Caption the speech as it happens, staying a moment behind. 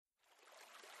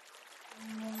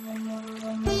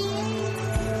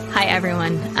Hi,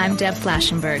 everyone. I'm Deb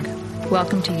Flashenberg.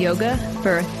 Welcome to Yoga,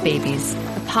 Birth, Babies,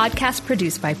 a podcast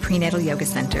produced by Prenatal Yoga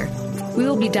Center. We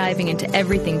will be diving into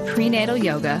everything prenatal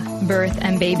yoga, birth,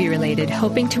 and baby related,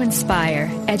 hoping to inspire,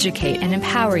 educate, and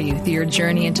empower you through your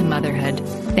journey into motherhood.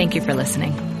 Thank you for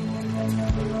listening.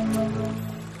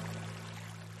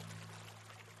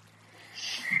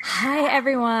 Hi,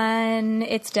 everyone.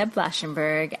 It's Deb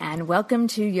Flashenberg, and welcome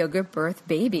to Yoga Birth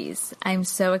Babies. I'm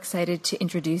so excited to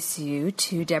introduce you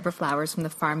to Deborah Flowers from the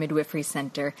Farm Midwifery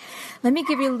Center. Let me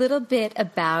give you a little bit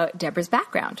about Deborah's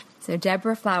background. So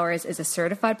Deborah Flowers is a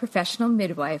certified professional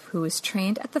midwife who was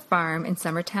trained at the farm in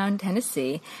Summertown,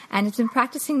 Tennessee, and has been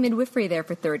practicing midwifery there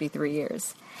for 33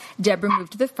 years. Deborah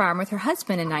moved to the farm with her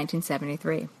husband in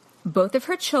 1973. Both of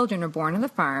her children were born on the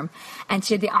farm, and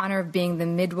she had the honor of being the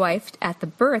midwife at the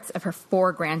births of her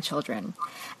 4 grandchildren.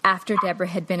 After Deborah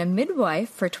had been a midwife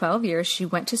for 12 years, she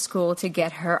went to school to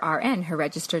get her RN, her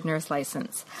registered nurse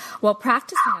license. While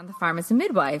practicing on the farm as a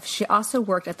midwife, she also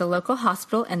worked at the local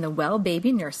hospital and the Well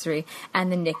Baby Nursery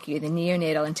and the NICU, the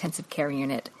Neonatal Intensive Care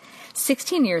Unit.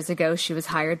 16 years ago, she was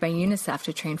hired by UNICEF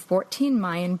to train 14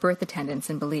 Mayan birth attendants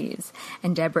in Belize,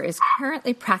 and Deborah is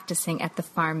currently practicing at the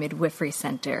Farm Midwifery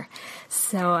Center.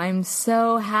 So I'm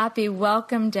so happy.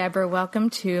 Welcome, Deborah. Welcome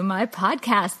to my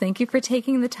podcast. Thank you for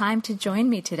taking the time to join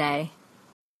me today.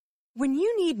 When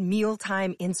you need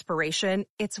mealtime inspiration,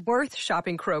 it's worth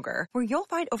shopping Kroger, where you'll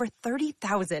find over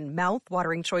 30,000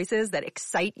 mouth-watering choices that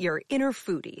excite your inner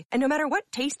foodie. And no matter what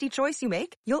tasty choice you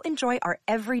make, you'll enjoy our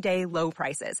everyday low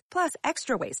prices, plus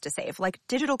extra ways to save, like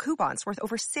digital coupons worth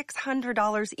over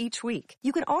 $600 each week.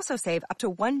 You can also save up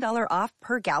to $1 off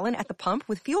per gallon at the pump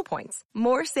with fuel points.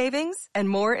 More savings and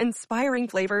more inspiring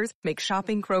flavors make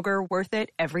shopping Kroger worth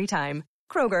it every time.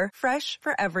 Kroger, fresh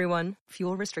for everyone.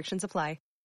 Fuel restrictions apply.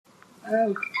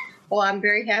 Oh, well, I'm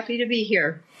very happy to be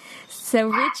here. So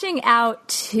reaching out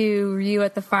to you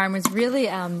at the farm was really,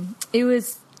 I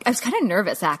was kind of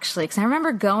nervous, actually, because I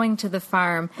remember going to the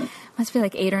farm, must be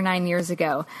like 8 or 9 years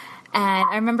ago. And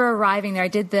I remember arriving there. I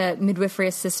did the midwifery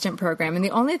assistant program. And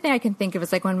the only thing I can think of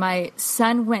is like when my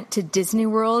son went to Disney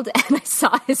World and I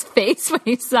saw his face when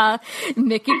he saw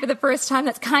Mickey for the first time.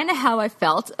 That's kind of how I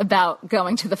felt about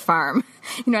going to the farm.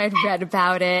 You know, I'd read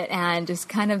about it and just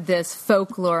kind of this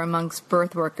folklore amongst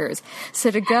birth workers.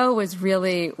 So to go was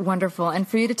really wonderful. And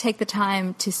for you to take the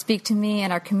time to speak to me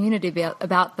and our community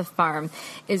about the farm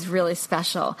is really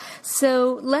special.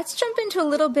 So let's jump into a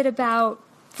little bit about,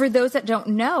 for those that don't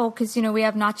know, because, you know, we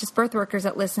have not just birth workers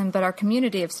that listen, but our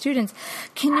community of students,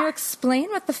 can you explain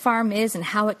what the farm is and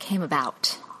how it came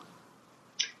about?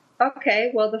 Okay,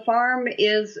 well, the farm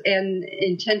is an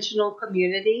intentional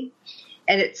community,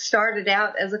 and it started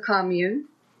out as a commune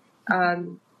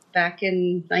back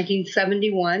in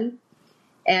 1971.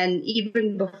 And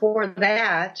even before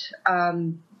that,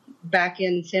 back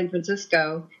in San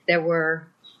Francisco, there were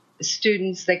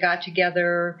students that got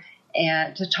together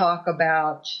and to talk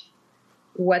about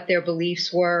what their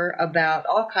beliefs were about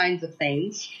all kinds of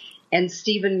things. And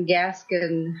Stephen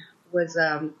Gaskin was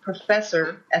a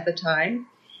professor at the time,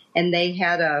 and they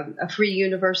had a free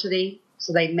university,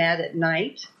 so they met at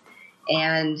night,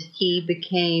 and he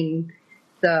became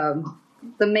the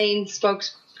main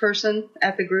spokesperson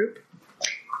at the group.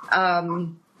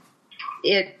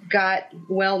 It got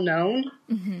well known,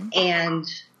 and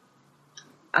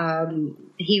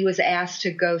he was asked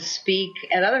to go speak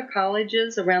at other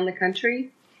colleges around the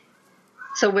country.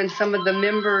 So when some of the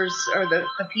members or the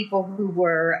people who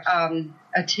were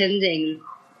attending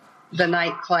the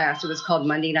night class, it was called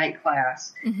Monday night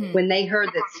class, when they heard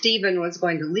that Stephen was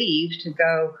going to leave to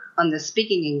go on the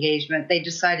speaking engagement, they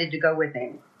decided to go with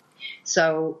him.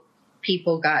 So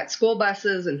people got school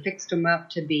buses and fixed them up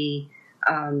to be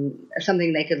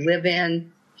something they could live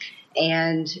in,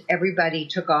 and everybody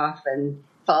took off and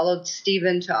followed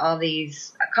Stephen to all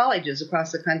these colleges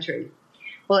across the country.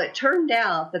 Well, it turned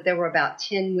out that there were about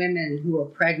 10 women who were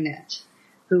pregnant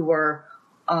who were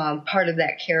part of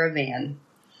that caravan.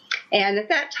 And at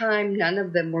that time, none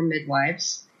of them were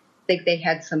midwives. I think they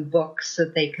had some books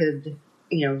that they could,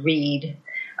 read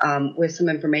with some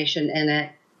information in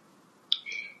it.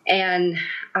 And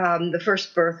the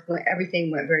first birth,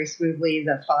 everything went very smoothly.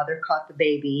 The father caught the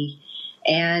baby,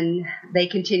 and they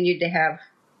continued to have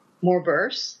more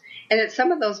births. And at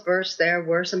some of those births, there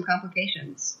were some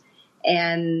complications.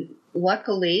 And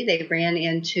luckily, they ran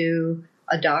into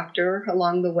a doctor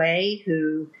along the way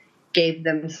who gave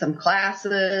them some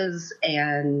classes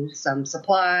and some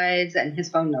supplies and his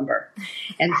phone number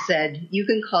and said, you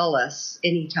can call us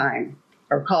anytime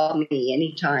or call me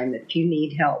anytime if you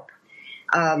need help.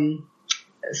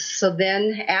 So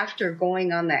then after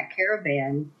going on that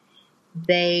caravan,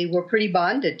 they were pretty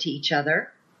bonded to each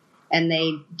other, and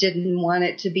they didn't want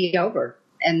it to be over.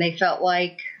 And they felt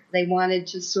like they wanted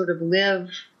to sort of live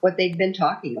what they'd been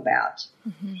talking about,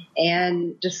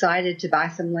 and decided to buy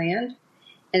some land.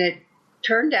 And it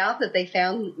turned out that they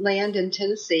found land in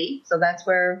Tennessee, so that's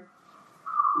where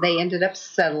they ended up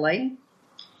settling,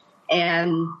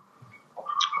 and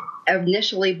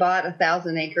initially bought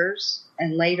 1,000 acres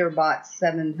and later bought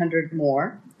 700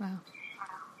 more. Wow.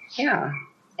 Yeah.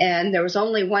 And there was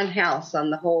only one house on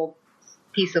the whole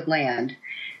piece of land.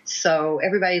 So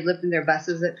everybody lived in their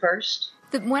buses at first.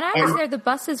 When I was there, the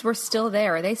buses were still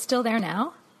there. Are they still there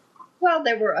now? Well,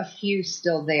 there were a few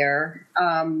still there.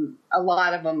 A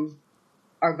lot of them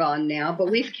are gone now, but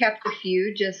we've kept a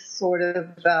few just sort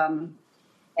of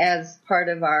as part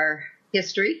of our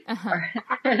history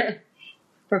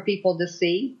for people to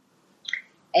see.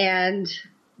 And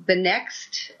the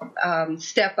next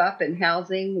step up in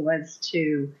housing was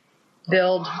to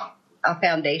build a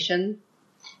foundation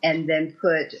and then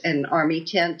put an army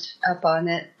tent up on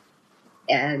it.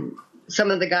 And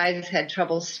some of the guys had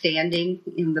trouble standing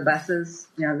in the buses.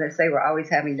 You know, they were always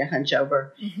having to hunch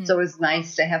over. So it was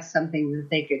nice to have something that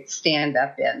they could stand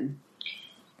up in.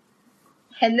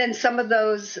 And then some of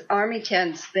those army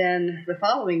tents then the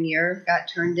following year got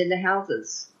turned into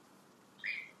houses.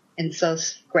 And so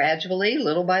gradually,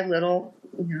 little by little,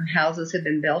 houses have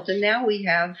been built. And now we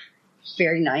have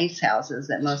very nice houses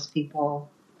that most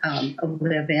people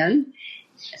live in.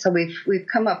 So we've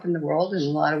come up in the world in a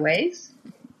lot of ways.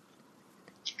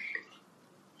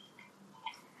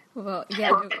 Well,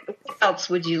 yeah. What else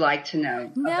would you like to know?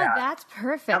 No, about that's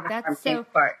perfect. That's so.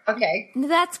 Part? Okay.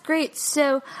 That's great.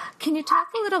 So, can you talk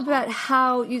a little about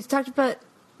how you talked about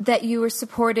that you were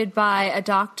supported by a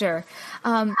doctor?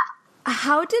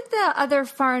 How did the other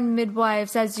foreign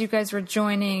midwives, as you guys were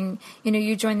joining,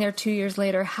 you joined there 2 years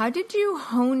later, how did you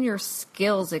hone your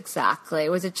skills exactly?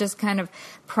 Was it just kind of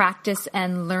practice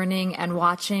and learning and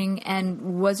watching?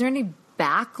 And was there any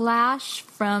backlash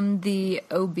from the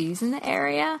OBs in the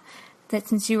area, that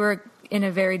since you were in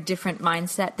a very different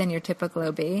mindset than your typical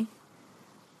OB?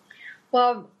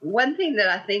 Well, one thing that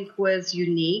I think was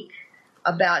unique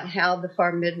about how the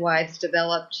farm midwives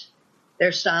developed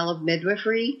their style of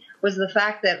midwifery was the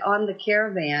fact that on the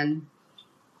caravan,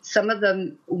 some of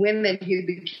the women who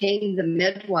became the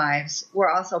midwives were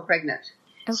also pregnant.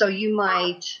 Okay. So you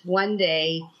might one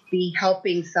day be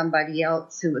helping somebody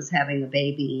else who was having a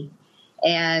baby,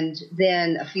 and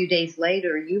then a few days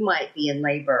later you might be in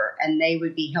labor and they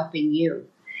would be helping you.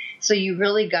 So you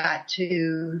really got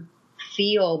to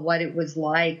feel what it was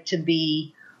like to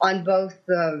be on both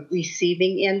the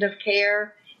receiving end of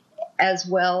care as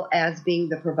well as being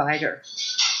the provider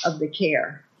of the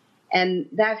care. And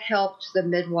that helped the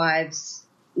midwives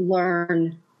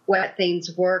learn what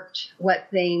things worked, what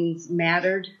things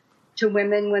mattered to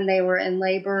women when they were in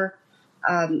labor,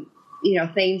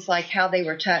 things like how they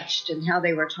were touched and how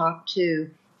they were talked to,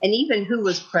 and even who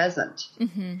was present.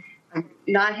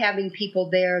 Not having people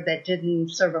there that didn't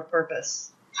serve a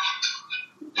purpose.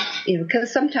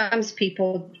 Because sometimes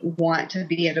people want to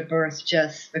be at a birth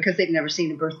just because they've never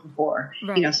seen a birth before.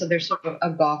 Right. So they're sort of a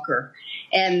gawker.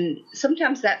 And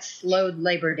sometimes that slowed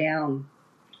labor down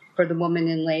for the woman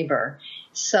in labor.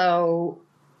 So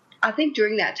I think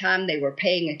during that time they were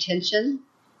paying attention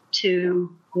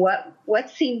to what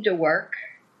seemed to work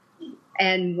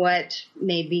and what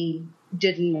maybe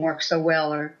didn't work so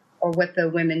well, or what the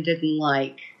women didn't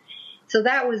like. So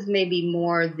that was maybe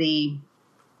more the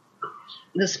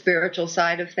spiritual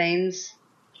side of things.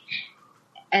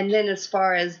 And then as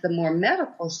far as the more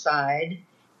medical side,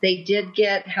 they did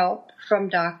get help from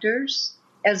doctors,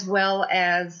 as well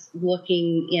as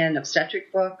looking in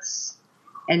obstetric books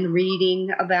and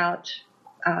reading about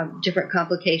different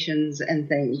complications and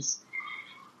things.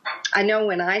 I know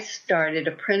when I started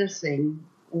apprenticing,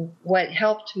 what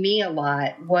helped me a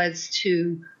lot was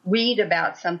to read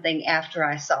about something after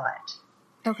I saw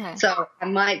it. Okay. So I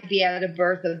might be at a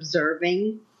birth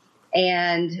observing,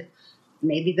 and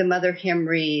maybe the mother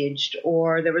hemorrhaged,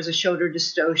 or there was a shoulder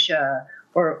dystocia,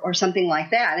 or something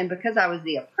like that. And because I was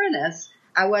the apprentice,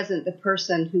 I wasn't the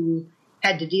person who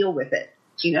had to deal with it,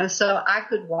 so I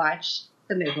could watch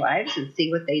the midwives and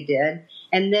see what they did,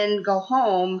 and then go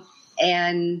home.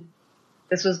 And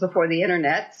this was before the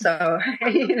internet, so,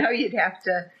 you'd have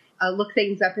to look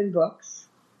things up in books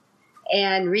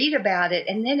and read about it.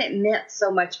 And then it meant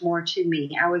so much more to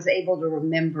me. I was able to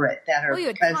remember it better. Well, you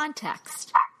had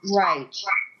context. Right.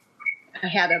 I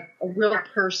had a real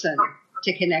person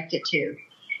to connect it to.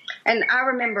 And I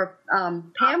remember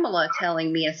Pamela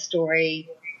telling me a story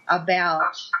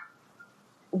about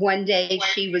one day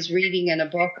she was reading in a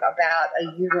book about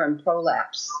a uterine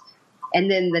prolapse. And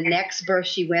then the next birth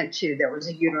she went to, there was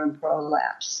a uterine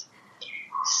prolapse.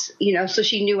 So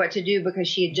she knew what to do because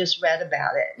she had just read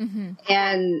about it. Mm-hmm.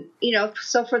 And,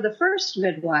 so for the first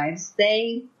midwives,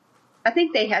 I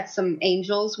think they had some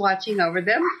angels watching over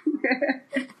them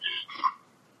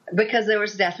because there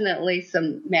was definitely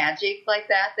some magic like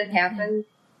that happened.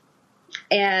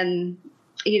 And,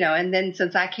 and then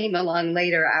since I came along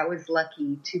later, I was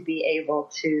lucky to be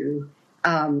able to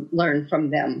learn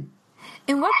from them.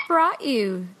 And what brought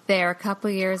you there a couple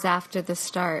years after the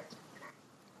start?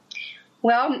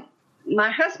 Well,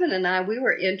 my husband and I, we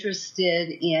were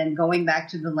interested in going back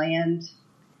to the land,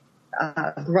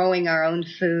 growing our own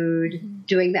food,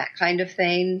 doing that kind of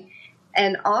thing.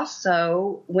 And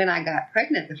also, when I got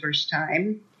pregnant the first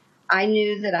time, I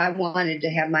knew that I wanted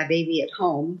to have my baby at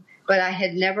home, but I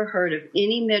had never heard of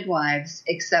any midwives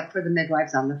except for the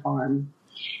midwives on the farm.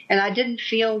 And I didn't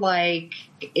feel like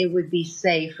it would be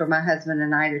safe for my husband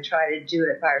and I to try to do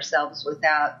it by ourselves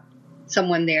without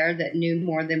someone there that knew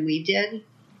more than we did.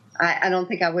 I don't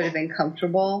think I would have been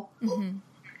comfortable. Mm-hmm.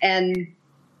 And,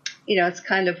 it's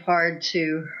kind of hard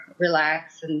to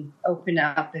relax and open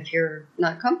up if you're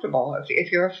not comfortable,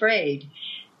 if you're afraid.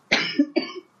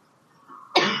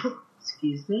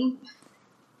 Excuse me.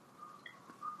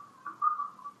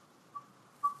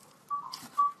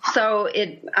 So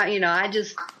I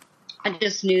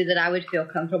just knew that I would feel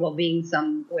comfortable being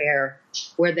somewhere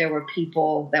where there were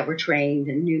people that were trained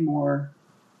and knew more,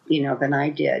 than I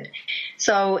did.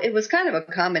 So it was kind of a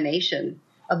combination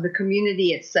of the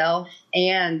community itself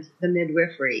and the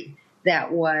midwifery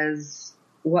that was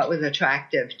what was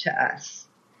attractive to us.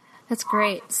 That's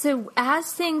great. So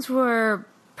as things were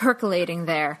percolating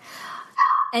there,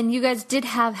 and you guys did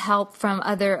have help from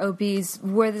other OBs,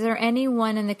 was there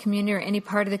anyone in the community or any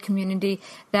part of the community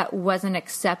that wasn't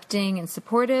accepting and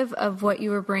supportive of what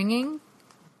you were bringing?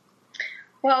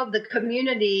 Well, the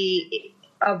community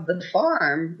of the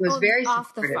farm was very off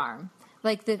supportive.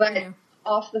 The farm.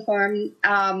 Off the farm,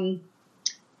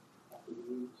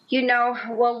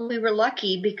 well, we were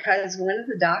lucky because one of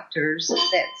the doctors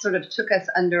that sort of took us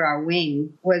under our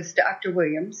wing was Dr.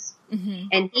 Williams. Mm-hmm.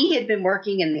 And he had been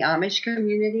working in the Amish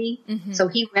community. Mm-hmm. So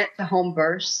he went to home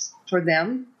births for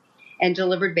them and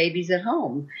delivered babies at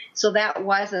home. So that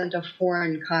wasn't a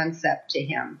foreign concept to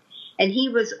him. And he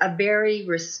was a very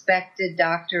respected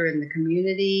doctor in the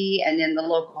community and in the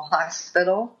local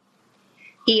hospital.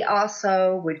 He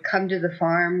also would come to the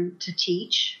farm to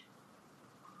teach.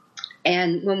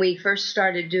 And when we first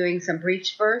started doing some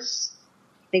breech births,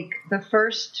 I think the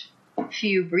first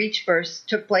few breech births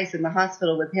took place in the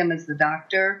hospital with him as the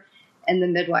doctor and the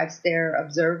midwives there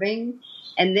observing.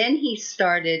 And then he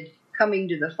started coming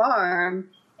to the farm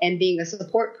and being a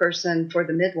support person for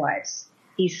the midwives.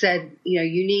 He said, you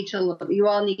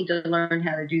all need to learn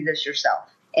how to do this yourself.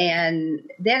 And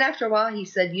then after a while, he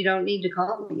said, you don't need to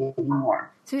call me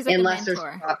anymore. So he's like a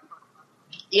mentor.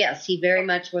 Yes, he very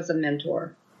much was a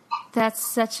mentor. That's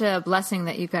such a blessing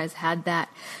that you guys had that.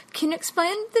 Can you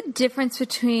explain the difference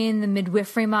between the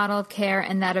midwifery model of care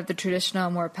and that of the traditional,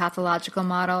 more pathological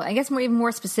model? I guess even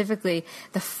more specifically,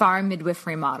 the farm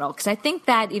midwifery model, because I think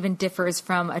that even differs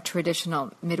from a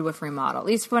traditional midwifery model, at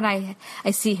least what I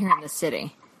see here in the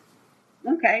city.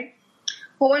 Okay.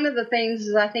 Well, one of the things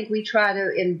is I think we try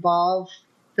to involve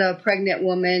the pregnant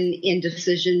woman in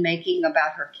decision-making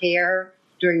about her care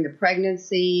during the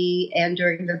pregnancy and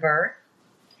during the birth.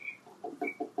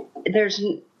 There's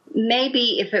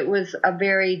maybe if it was a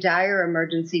very dire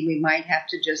emergency, we might have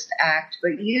to just act,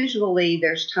 but usually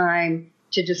there's time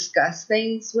to discuss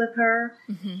things with her,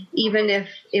 mm-hmm. even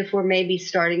if we're maybe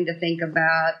starting to think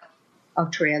about a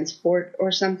transport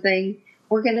or something.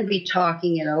 We're going to be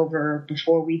talking it over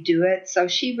before we do it. So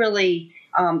she really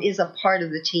is a part of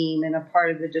the team and a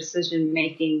part of the decision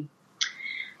making.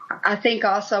 I think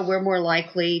also we're more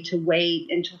likely to wait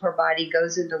until her body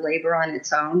goes into labor on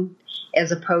its own,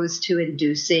 as opposed to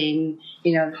inducing.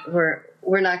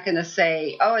 We're not going to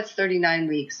say, oh, it's 39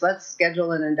 weeks. Let's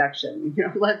schedule an induction.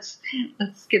 Let's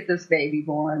get this baby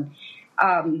born.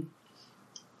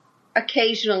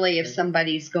 Occasionally, if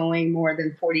somebody's going more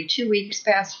than 42 weeks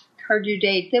past her due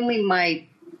date, then we might,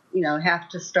 have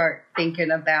to start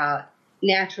thinking about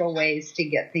natural ways to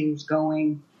get things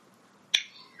going.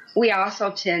 We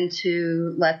also tend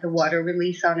to let the water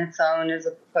release on its own as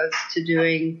opposed to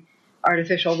doing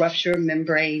artificial rupture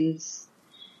membranes.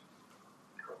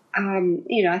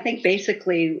 I think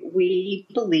basically we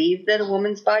believe that a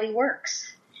woman's body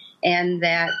works and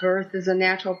that birth is a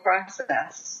natural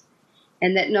process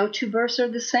and that no two births are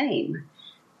the same.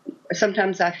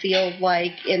 Sometimes I feel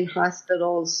like in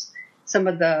hospitals, some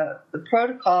of the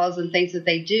protocols and things that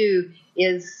they do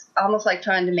is almost like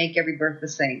trying to make every birth the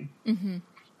same. Mm-hmm.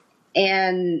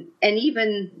 And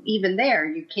even there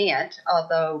you can't,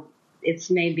 although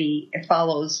it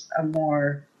follows a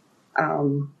more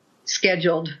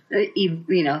scheduled,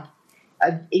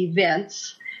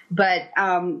 events. But,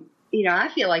 I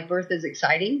feel like birth is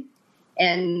exciting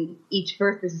and each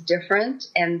birth is different.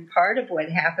 And part of what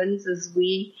happens is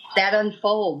that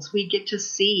unfolds. We get to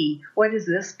see, what is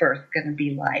this birth going to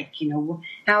be like?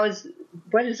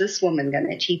 What is this woman going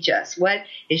to teach us? What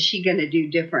is she going to do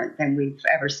different than we've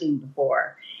ever seen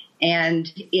before?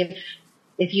 And if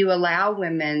you allow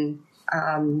women,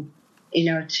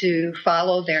 to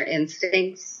follow their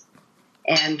instincts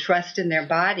and trust in their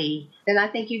body, then I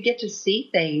think you get to see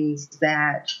things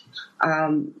that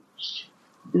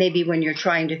maybe when you're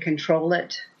trying to control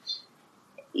it,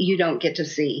 you don't get to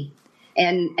see.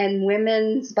 And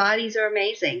women's bodies are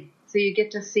amazing, so you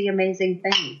get to see amazing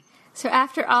things. So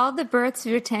after all the births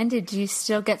you attended, do you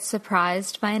still get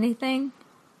surprised by anything?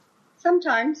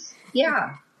 Sometimes,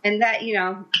 yeah. And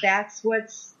that's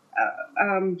what's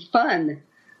fun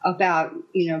about,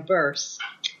 births.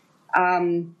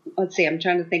 Let's see, I'm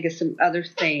trying to think of some other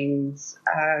things.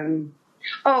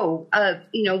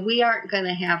 We aren't going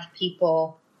to have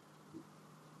people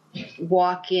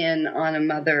walk in on a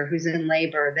mother who's in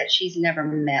labor that she's never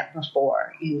met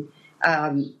before.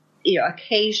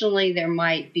 Occasionally there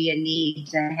might be a need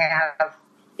to have,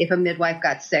 if a midwife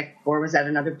got sick or was at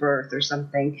another birth or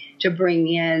something, to bring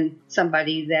in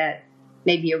somebody that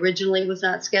maybe originally was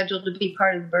not scheduled to be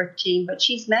part of the birth team, but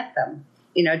she's met them.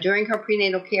 During her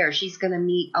prenatal care, she's going to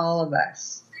meet all of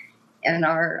us and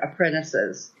our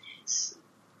apprentices.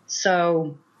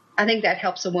 So I think that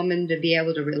helps a woman to be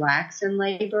able to relax in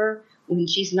labor when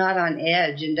she's not on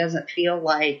edge and doesn't feel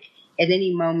like at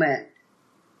any moment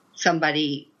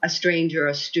somebody, a stranger,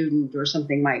 a student or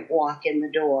something might walk in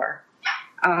the door.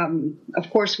 Of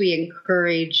course, we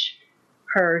encourage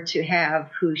her to have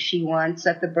who she wants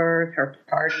at the birth, her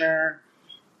partner,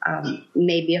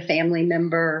 maybe a family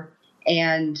member.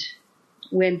 And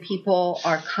when people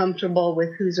are comfortable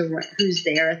with who's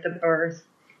there at the birth,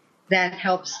 that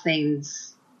helps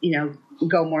things,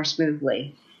 go more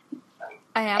smoothly.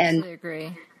 I absolutely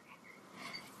agree.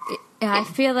 I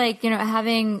feel like,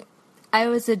 I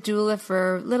was a doula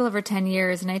for a little over 10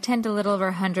 years, and I attended a little over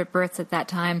 100 births at that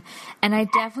time. And I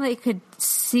definitely could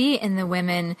see in the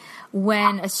women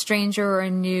when a stranger or a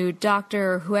new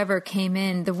doctor or whoever came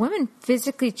in, the woman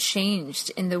physically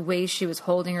changed in the way she was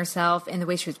holding herself, in the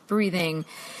way she was breathing.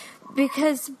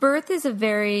 Because birth is a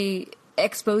very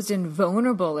exposed and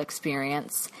vulnerable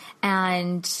experience.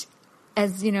 And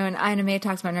as and Ina May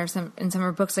talks about in some of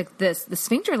her books like this, the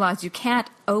sphincter laws, you can't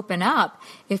open up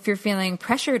if you're feeling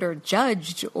pressured or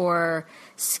judged or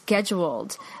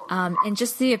scheduled. And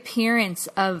just the appearance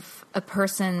of a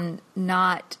person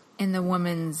not in the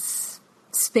woman's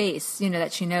space,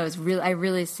 that she knows, I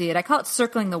really see it. I call it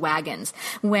circling the wagons,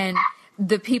 when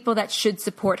the people that should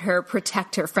support her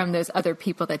protect her from those other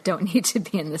people that don't need to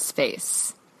be in the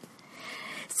space.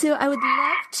 So I would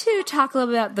love to talk a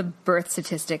little bit about the birth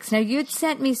statistics. Now, you had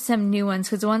sent me some new ones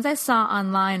because the ones I saw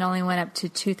online only went up to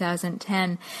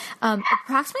 2010.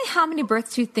 Approximately how many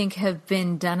births do you think have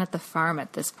been done at the farm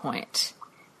at this point?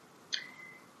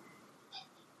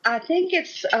 I think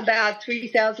it's about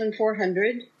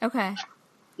 3,400. Okay.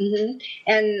 Mm-hmm.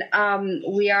 And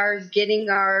we are getting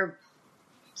our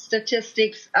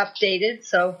statistics updated,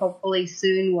 so hopefully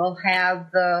soon we'll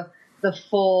have the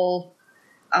full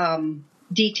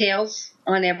details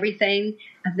on everything.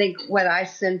 I think what I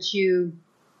sent you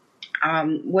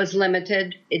was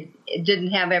limited. It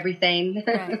didn't have everything.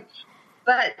 Right.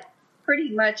 But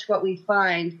pretty much what we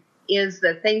find is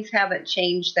that things haven't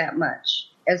changed that much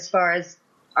as far as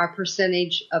our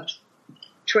percentage of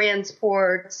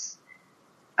transports,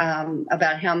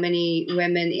 about how many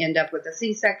women end up with a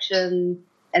C-section,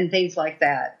 and things like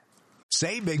that.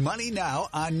 Save big money now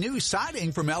on new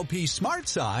siding from LP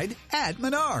SmartSide at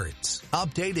Menards.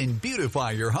 Update and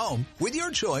beautify your home with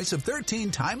your choice of 13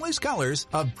 timeless colors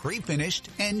of pre-finished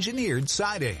engineered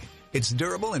siding. It's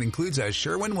durable and includes a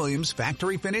Sherwin-Williams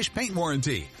factory finish paint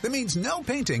warranty that means no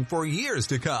painting for years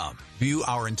to come. View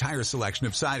our entire selection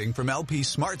of siding from LP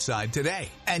SmartSide today.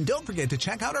 And don't forget to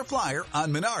check out our flyer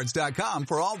on Menards.com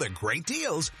for all the great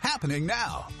deals happening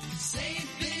now. Save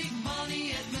big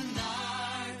money at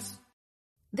Menards.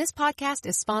 This podcast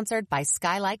is sponsored by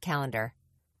Skylight Calendar.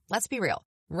 Let's be real.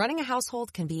 Running a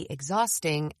household can be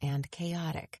exhausting and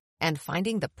chaotic. And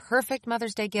finding the perfect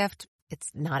Mother's Day gift, it's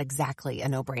not exactly a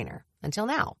no-brainer. Until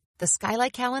now. The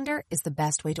Skylight Calendar is the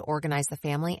best way to organize the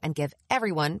family and give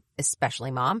everyone, especially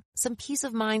mom, some peace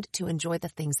of mind to enjoy the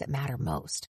things that matter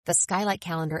most. The Skylight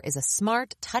Calendar is a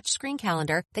smart, touchscreen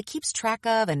calendar that keeps track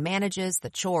of and manages the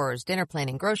chores, dinner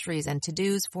planning, groceries, and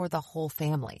to-dos for the whole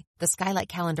family. The Skylight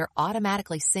Calendar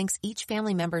automatically syncs each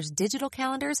family member's digital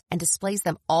calendars and displays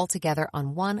them all together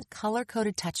on one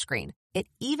color-coded touchscreen. It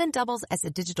even doubles as a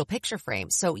digital picture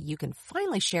frame, so you can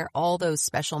finally share all those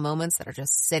special moments that are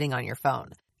just sitting on your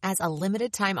phone. As a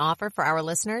limited time offer for our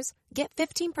listeners, get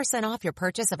 15% off your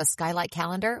purchase of a Skylight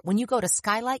Calendar when you go to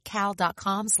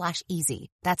skylightcal.com/easy.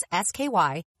 That's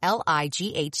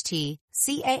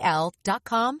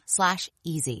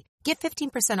SKYLIGHTCAL.com/easy. Get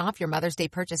 15% off your Mother's Day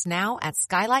purchase now at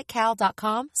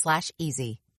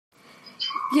skylightcal.com/easy.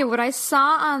 Yeah, what I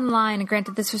saw online, and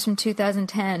granted this was from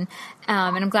 2010,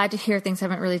 and I'm glad to hear things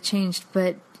haven't really changed,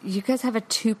 but you guys have a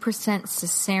 2%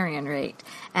 cesarean rate,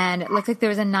 and it looked like there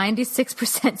was a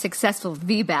 96% successful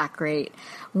VBAC rate,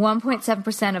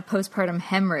 1.7% of postpartum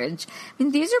hemorrhage. I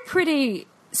mean, these are pretty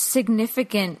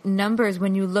significant numbers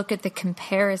when you look at the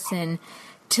comparison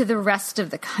to the rest of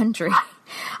the country.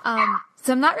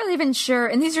 So I'm not really even sure,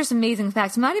 and these are some amazing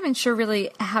facts, I'm not even sure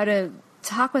really how to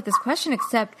talk about this question,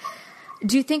 except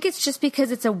do you think it's just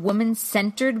because it's a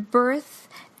woman-centered birth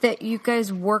that you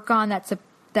guys work on that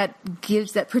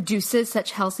produces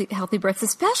such healthy births,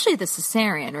 especially the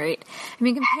cesarean rate? I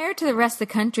mean, compared to the rest of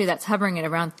the country that's hovering at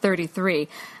around 33,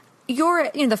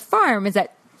 the farm is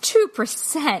at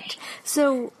 2%.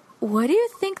 So what do you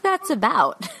think that's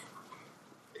about?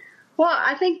 Well,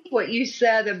 I think what you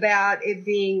said about it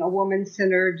being a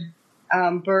woman-centered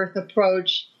birth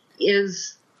approach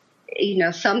is,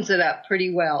 sums it up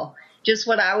pretty well. Just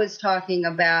what I was talking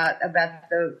about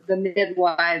the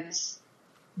midwives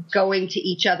going to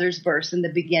each other's births in the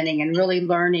beginning and really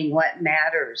learning what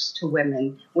matters to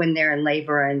women when they're in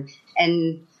labor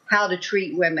and how to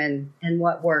treat women and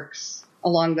what works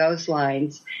along those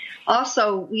lines.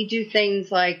 Also, we do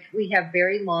things like we have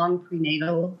very long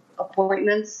prenatal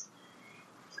appointments,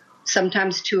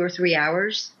 sometimes 2 or 3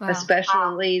 hours, wow.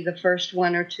 Especially the first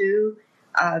 1 or 2.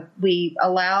 We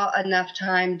allow enough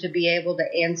time to be able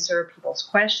to answer people's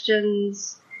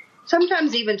questions,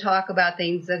 sometimes even talk about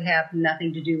things that have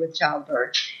nothing to do with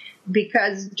childbirth.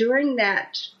 Because during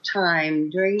that time,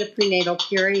 during the prenatal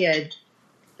period,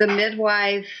 the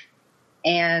midwife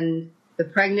and the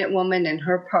pregnant woman and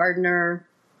her partner,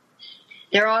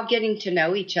 they're all getting to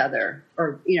know each other,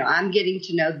 or, I'm getting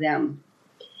to know them.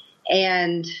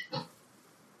 And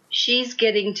she's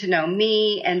getting to know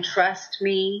me and trust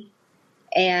me,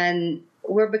 and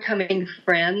we're becoming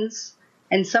friends.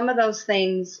 And some of those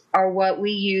things are what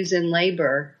we use in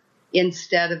labor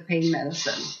instead of pain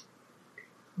medicine,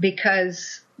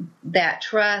 because that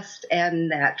trust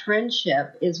and that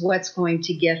friendship is what's going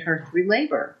to get her through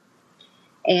labor.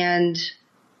 And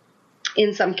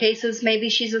in some cases, maybe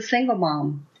she's a single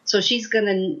mom, so she's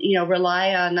going to,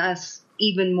 rely on us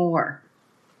even more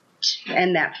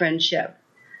and that friendship.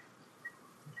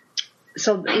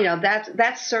 So,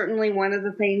 that's certainly one of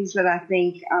the things that I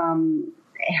think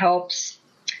helps.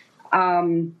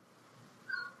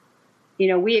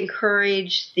 We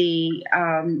encourage the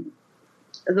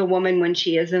woman when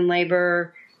she is in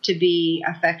labor to be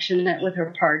affectionate with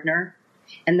her partner,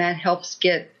 and that helps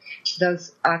get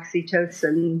those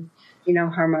oxytocin,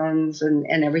 hormones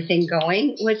and everything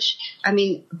going, which,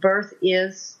 birth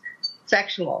is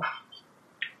sexual.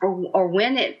 Or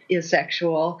when it is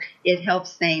sexual, it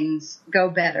helps things go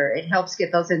better. It helps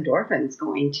get those endorphins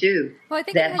going, too. Well, I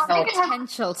think it has the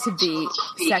potential to be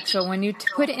sexual. When you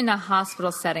put it in a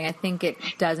hospital setting, I think it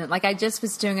doesn't. Like, I just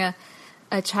was doing a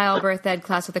childbirth ed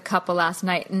class with a couple last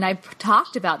night, and I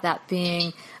talked about that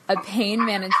being a pain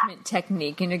management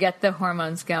technique, get the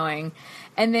hormones going.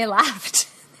 And they laughed.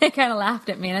 They kind of laughed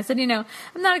at me. And I said, I'm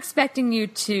not expecting you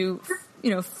to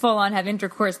full on have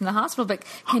intercourse in the hospital, but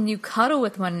can you cuddle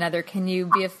with one another? Can you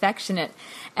be affectionate?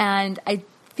 And I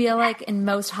feel like in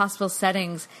most hospital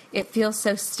settings, it feels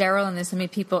so sterile and there's so many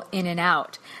people in and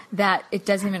out that it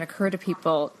doesn't even occur to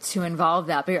people to involve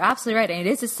that. But you're absolutely right. And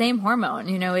it is the same hormone.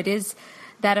 It is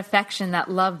that affection, that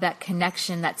love, that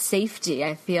connection, that safety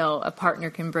I feel a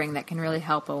partner can bring that can really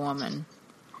help a woman.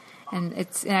 And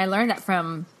I learned that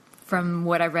from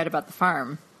what I read about the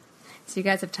farm. So you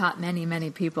guys have taught many,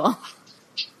 many people.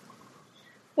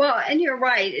 Well, and you're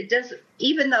right. It does,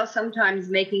 even though sometimes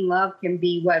making love can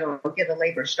be what will get a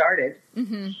labor started,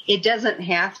 It doesn't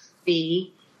have to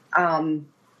be.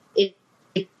 It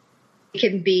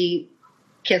can be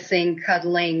kissing,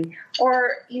 cuddling,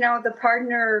 or, the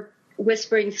partner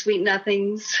whispering sweet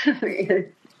nothings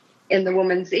in the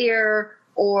woman's ear,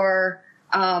 or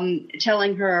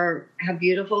telling her how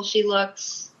beautiful she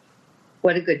looks,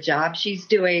 what a good job she's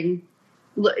doing,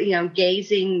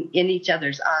 gazing in each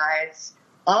other's eyes.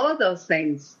 All of those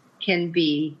things can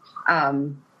be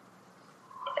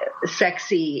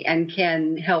sexy and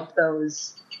can help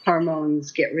those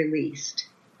hormones get released.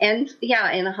 And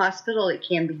yeah, in a hospital, it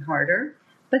can be harder,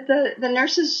 but the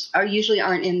nurses usually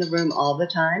aren't in the room all the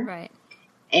time. Right.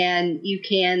 And you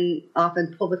can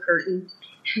often pull the curtain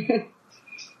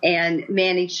and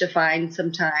manage to find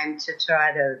some time to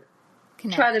try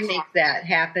to make that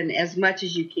happen as much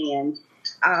as you can.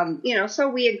 So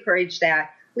we encourage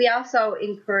that. We also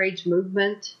encourage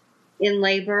movement in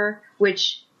labor,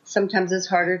 which sometimes is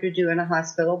harder to do in a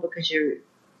hospital because you're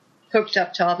hooked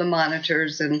up to all the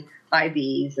monitors and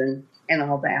IVs and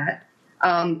all that.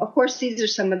 Of course, these are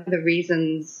some of the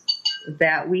reasons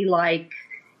that we like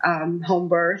home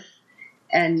birth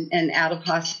and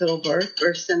out-of-hospital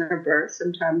birth center birth.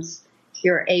 Sometimes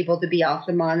you're able to be off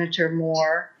the monitor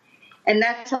more. And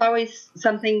that's always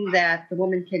something that the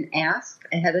woman can ask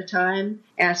ahead of time,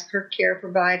 ask her care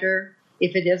provider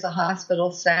if it is a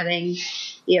hospital setting,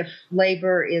 if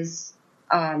labor is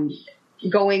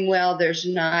going well, there's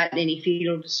not any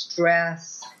fetal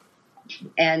distress,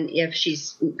 and if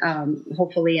she's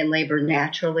hopefully in labor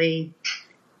naturally,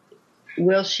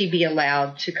 will she be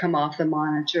allowed to come off the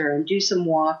monitor and do some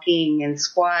walking and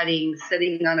squatting,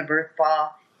 sitting on a birth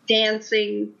ball,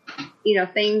 dancing,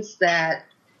 things that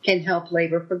can help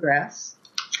labor progress.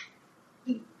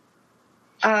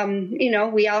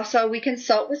 We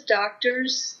consult with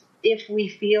doctors if we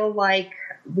feel like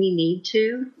we need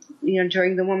to,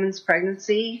 during the woman's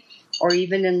pregnancy or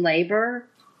even in labor.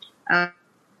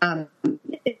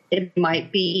 It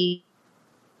might be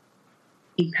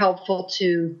helpful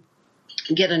to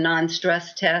get a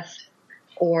non-stress test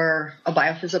or a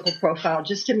biophysical profile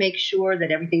just to make sure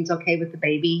that everything's okay with the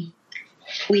baby.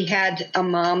 We had a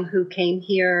mom who came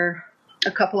here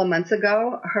a couple of months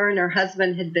ago. Her and her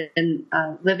husband had been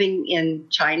living in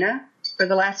China for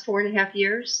the last 4.5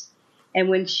 years. And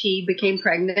when she became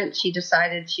pregnant, she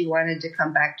decided she wanted to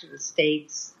come back to the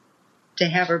States to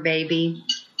have her baby.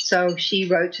 So she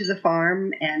wrote to the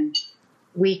farm, and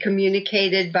we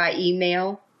communicated by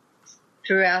email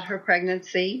throughout her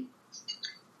pregnancy.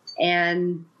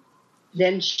 And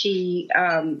then she,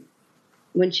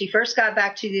 when she first got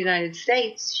back to the United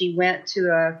States, she went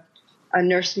to a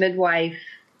nurse midwife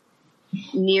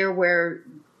near where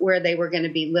they were going to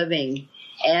be living.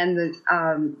 And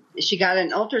she got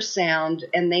an ultrasound,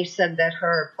 and they said that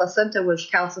her placenta was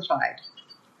calcified.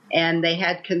 And they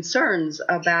had concerns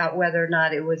about whether or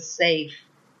not it was safe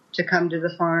to come to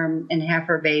the farm and have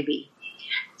her baby.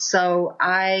 So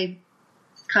I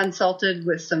consulted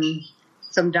with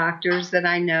some doctors that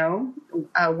I know.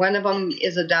 One of them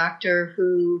is a doctor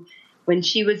who, when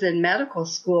she was in medical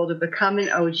school to become an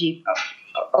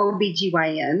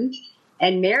OBGYN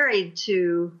and married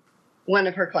to one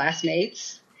of her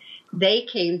classmates, they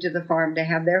came to the farm to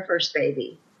have their first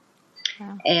baby.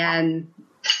 Wow. And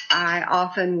I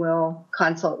often will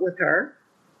consult with her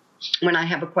when I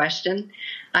have a question.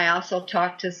 I also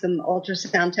talk to some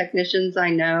ultrasound technicians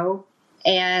I know,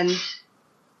 and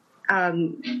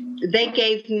they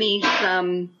gave me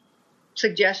some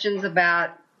suggestions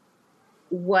about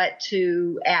what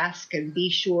to ask and be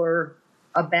sure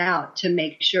about to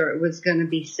make sure it was going to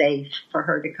be safe for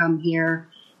her to come here.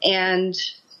 And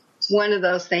one of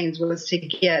those things was to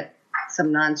get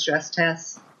some non-stress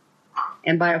tests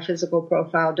and biophysical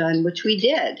profile done, which we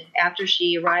did. After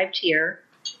she arrived here,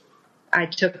 I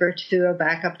took her to a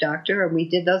backup doctor, and we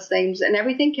did those things, and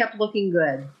everything kept looking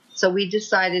good. So we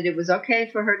decided it was okay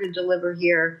for her to deliver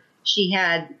here. She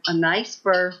had a nice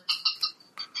birth.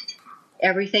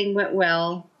 Everything went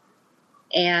well.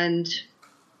 And,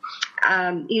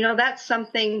 that's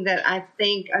something that I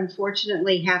think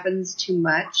unfortunately happens too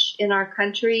much in our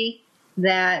country,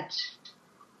 that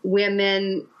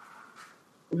women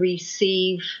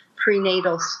receive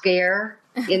prenatal scare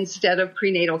instead of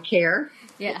prenatal care.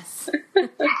 Yes.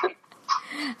 I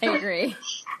agree.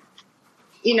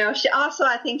 She also,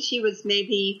 I think she was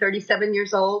maybe 37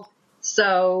 years old.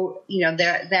 So,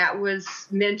 that was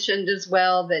mentioned as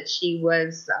well, that she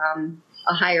was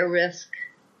a higher risk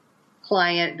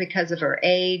client because of her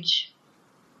age.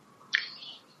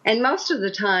 And most of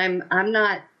the time, I'm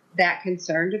not that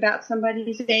concerned about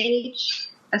somebody's age,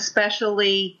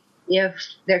 especially if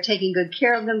they're taking good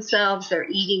care of themselves, they're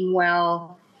eating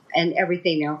well, and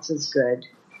everything else is good.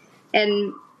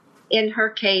 And in her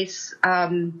case,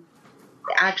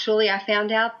 actually, I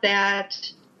found out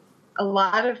that a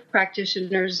lot of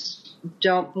practitioners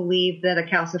don't believe that a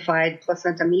calcified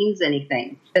placenta means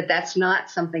anything, that that's not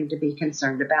something to be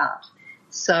concerned about.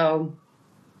 So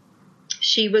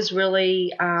she was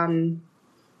really,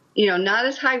 not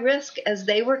as high risk as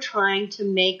they were trying to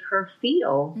make her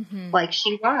feel like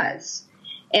she was.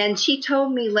 And she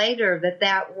told me later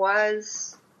that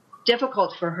was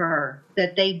difficult for her,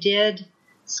 that they did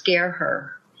scare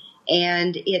her.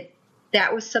 And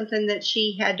that was something that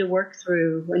she had to work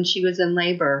through when she was in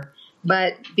labor.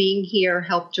 But being here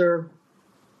helped her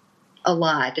a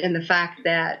lot. And the fact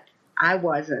that I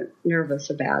wasn't nervous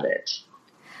about it.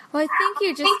 Well, I think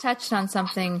you just touched on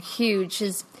something huge.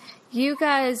 Is you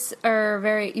guys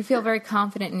you feel very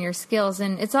confident in your skills.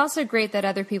 And it's also great that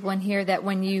other people in here, that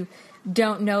when you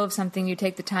don't know of something, you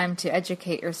take the time to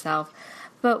educate yourself.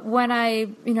 But when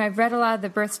I've read a lot of the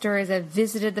birth stories, I've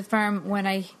visited the farm, when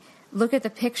I look at the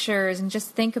pictures and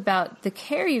just think about the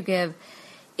care you give,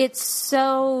 it's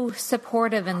so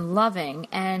supportive and loving,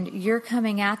 and you're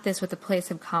coming at this with a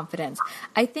place of confidence.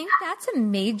 I think that's a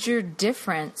major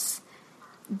difference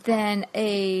than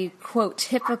a, quote,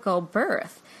 typical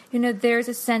birth. There's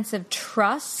a sense of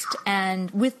trust,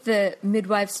 and with the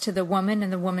midwives to the woman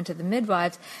and the woman to the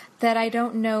midwives, that I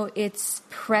don't know it's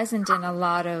present in a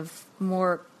lot of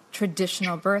more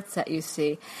traditional births that you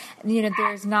see.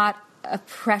 There's not a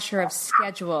pressure of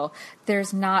schedule.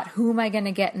 There's not, who am I going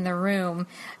to get in the room?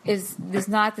 There's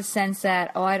not the sense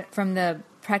that, from the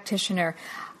practitioner,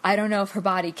 I don't know if her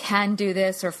body can do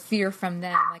this, or fear from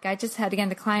them. Like I just had, again,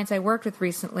 the clients I worked with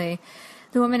recently,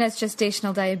 the woman has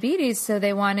gestational diabetes, so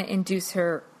they want to induce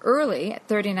her early at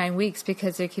 39 weeks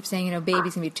because they keep saying, baby's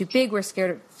going to be too big. We're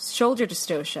scared of shoulder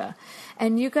dystocia.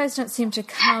 And you guys don't seem to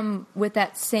come with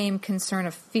that same concern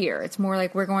of fear. It's more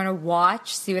like we're going to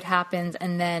watch, see what happens,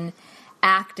 and then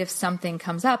act if something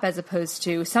comes up, as opposed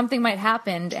to something might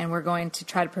happen and we're going to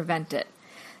try to prevent it.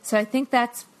 So I think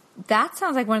that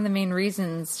sounds like one of the main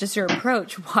reasons, just your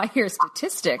approach, why your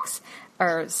statistics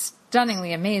are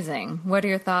stunningly amazing. What are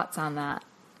your thoughts on that?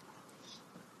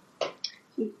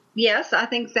 Yes, I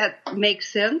think that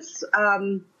makes sense.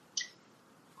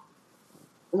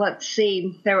 Let's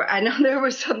see. I know there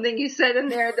was something you said in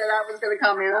there that I was going to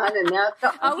comment on, and now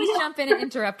always jump in and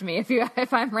interrupt me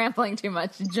if I'm rambling too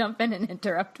much. Jump in and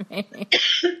interrupt me.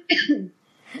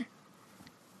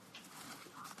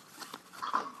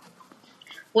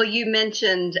 Well, you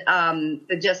mentioned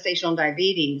the gestational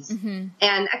diabetes,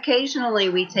 and occasionally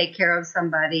we take care of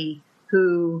somebody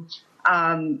who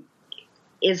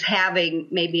is having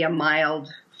maybe a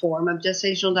mild form of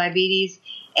gestational diabetes,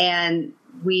 and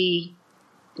we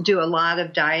do a lot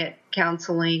of diet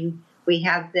counseling. We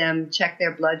have them check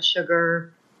their blood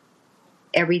sugar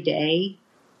every day.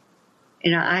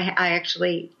 I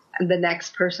actually, the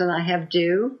next person I have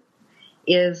do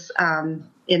is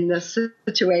in this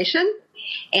situation,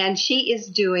 and she is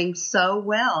doing so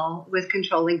well with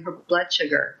controlling her blood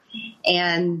sugar,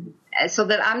 and so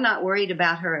that I'm not worried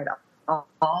about her at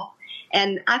all.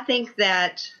 And I think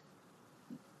that's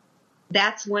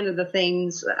one of the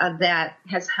things that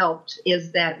has helped,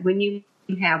 is that when you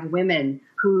have women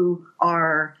who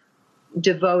are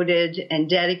devoted and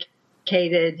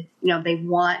dedicated, they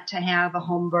want to have a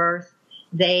home birth,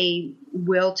 they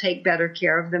will take better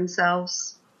care of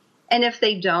themselves. And if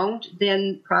they don't,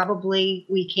 then probably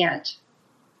we can't,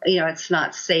 it's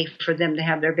not safe for them to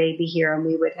have their baby here, and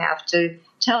we would have to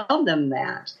tell them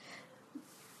that.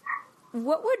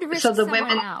 What would risk so the someone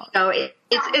women, out?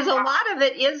 It's a lot of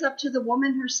it is up to the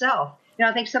woman herself.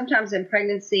 I think sometimes in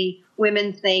pregnancy,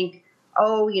 women think,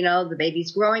 the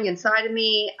baby's growing inside of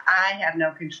me. I have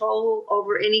no control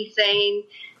over anything.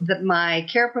 That my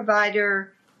care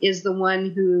provider is the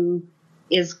one who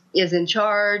is in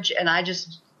charge, and I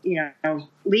just,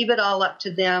 leave it all up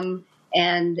to them,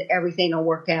 and everything will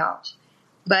work out.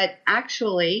 But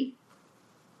actually,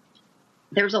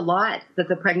 there's a lot that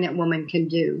the pregnant woman can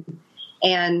do.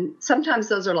 And sometimes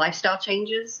those are lifestyle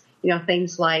changes,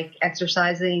 things like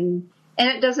exercising. And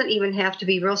it doesn't even have to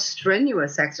be real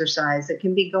strenuous exercise. It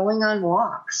can be going on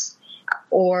walks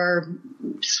or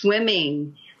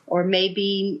swimming, or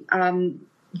maybe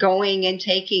going and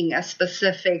taking a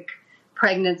specific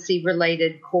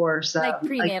pregnancy-related course. Like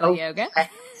prenatal yoga.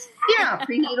 Yeah,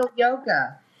 prenatal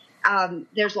yoga.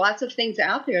 There's lots of things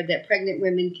out there that pregnant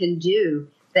women can do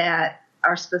that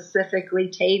are specifically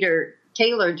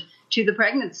tailored to the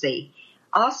pregnancy.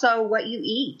 Also, what you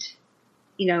eat,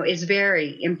 is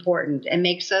very important and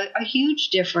makes a huge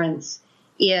difference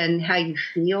in how you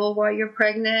feel while you're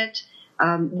pregnant,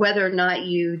 whether or not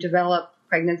you develop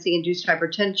pregnancy-induced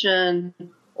hypertension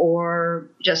or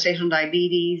gestational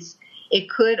diabetes. It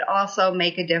could also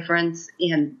make a difference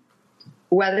in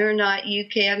whether or not you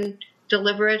can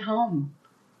deliver at home.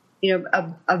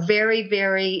 a very,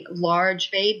 very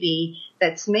large baby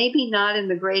that's maybe not in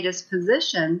the greatest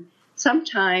position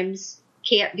sometimes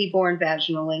can't be born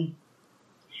vaginally.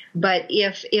 But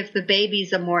if the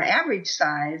baby's a more average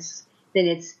size, then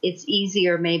it's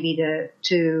easier maybe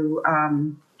to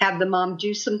have the mom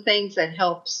do some things that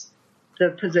helps the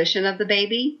position of the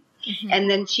baby. Mm-hmm. And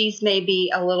then she's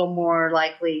maybe a little more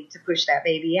likely to push that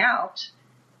baby out,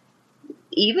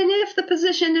 even if the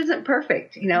position isn't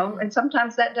perfect, Mm-hmm. And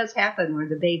sometimes that does happen where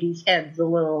the baby's head's a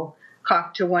little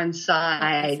cocked to one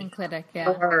side. Asynclitic,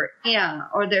 or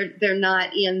they're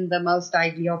not in the most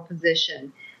ideal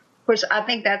position. Of course, I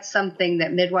think that's something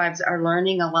that midwives are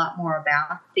learning a lot more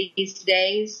about these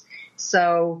days.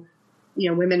 So,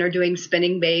 women are doing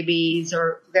spinning babies,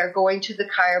 or they're going to the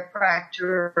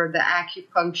chiropractor or the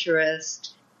acupuncturist.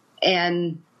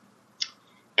 And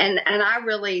I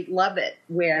really love it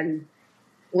when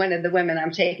one of the women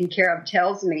I'm taking care of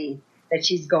tells me that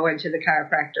she's going to the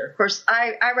chiropractor. Of course,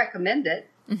 I recommend it.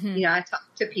 Mm-hmm. I talk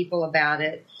to people about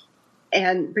it.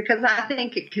 And because I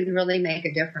think it can really make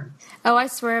a difference. Oh, I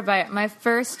swear by it. My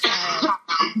first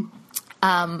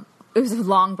child, it was a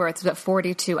long birth. It was about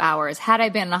 42 hours. Had I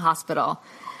been in a hospital,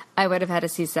 I would have had a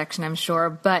C-section, I'm sure.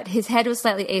 But his head was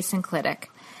slightly asynclitic.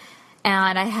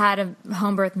 And I had a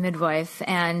home birth midwife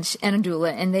and a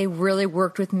doula, and they really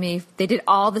worked with me. They did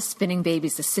all the spinning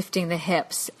babies, the sifting the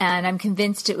hips. And I'm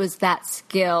convinced it was that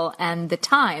skill and the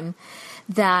time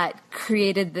that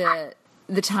created the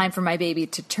time for my baby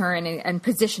to turn and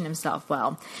position himself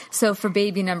well. So for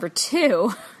baby number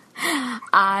 2,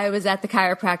 I was at the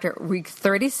chiropractor week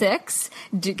 36,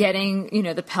 getting,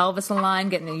 the pelvis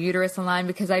aligned, getting the uterus aligned,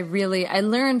 because I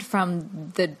learned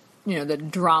from the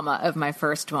drama of my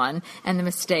first one and the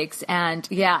mistakes. And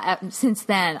since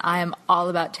then, I am all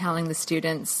about telling the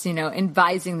students,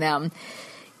 advising them,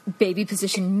 baby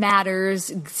position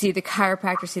matters. See the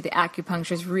chiropractor, see the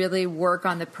acupuncturist, really work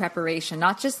on the preparation,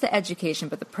 not just the education,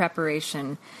 but the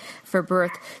preparation for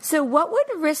birth. So what would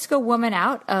risk a woman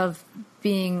out of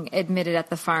being admitted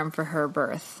at the farm for her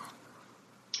birth?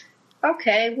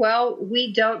 Okay, well,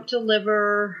 we don't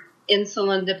deliver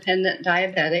insulin-dependent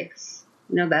diabetics.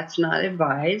 No, that's not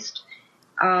advised.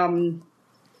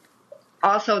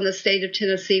 Also, in the state of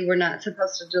Tennessee, we're not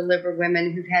supposed to deliver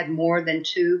women who've had more than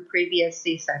 2 previous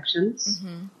C-sections.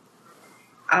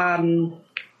 Mm-hmm.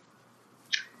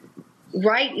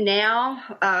 Right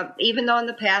now, even though in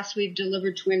the past we've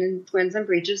delivered twins and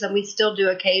breeches, and we still do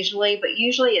occasionally, but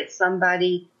usually it's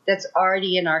somebody that's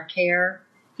already in our care.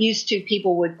 Used to,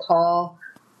 people would call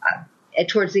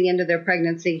towards the end of their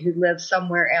pregnancy who live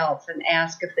somewhere else and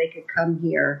ask if they could come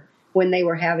here when they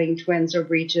were having twins or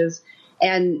breeches.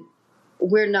 And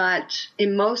we're not,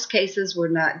 in most cases, we're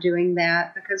not doing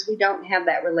that because we don't have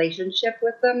that relationship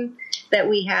with them that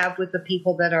we have with the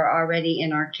people that are already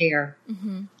in our care.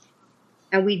 Mm-hmm.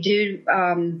 And we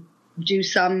do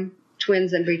some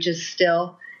twins and breeches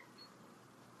still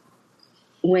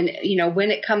when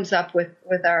it comes up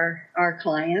with our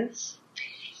clients.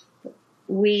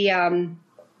 We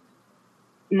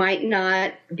might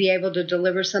not be able to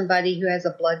deliver somebody who has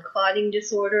a blood clotting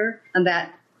disorder, and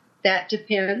that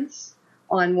depends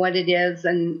on what it is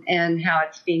and how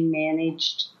it's being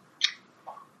managed.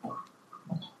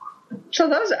 So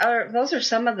those are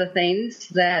some of the things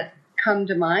that come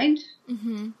to mind.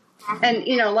 Mm-hmm.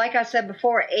 And, like I said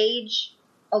before, age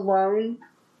alone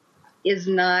is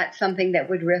not something that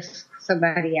would risk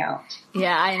somebody out.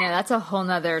 Yeah, I know. That's a whole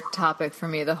nother topic for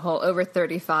me, the whole over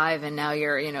 35 and now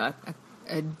you're,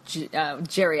 a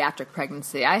geriatric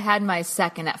pregnancy. I had my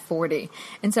second at 40,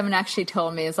 and someone actually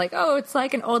told me, it's like, oh, it's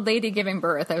like an old lady giving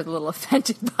birth. I was a little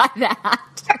offended by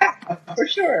that. For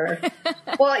sure.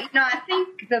 Well, I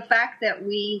think the fact that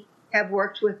we have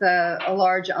worked with a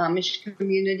large Amish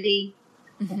community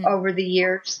mm-hmm. over the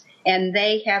years, and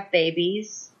they have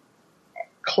babies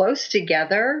close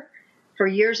together for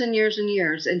years and years and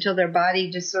years until their body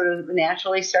just sort of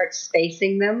naturally starts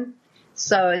spacing them.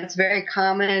 So it's very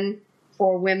common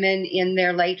for women in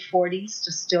their late 40s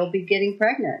to still be getting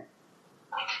pregnant.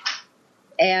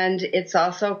 And it's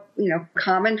also,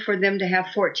 common for them to have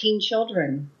 14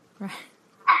 children. Right.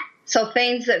 So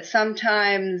things that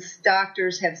sometimes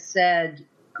doctors have said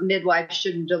midwives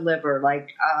shouldn't deliver, like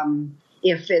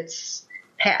if it's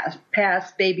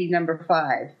past baby number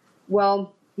 5.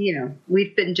 Well,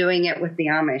 we've been doing it with the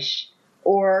Amish,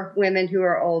 or women who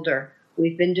are older.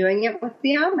 We've been doing it with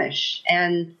the Amish,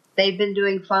 and they've been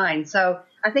doing fine. So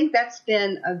I think that's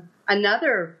been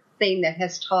another thing that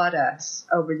has taught us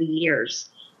over the years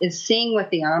is seeing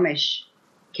what the Amish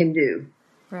can do.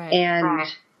 Right. And,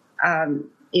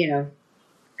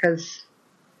 because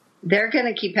they're going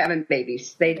to keep having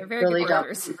babies. They're very really good don't.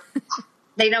 orders.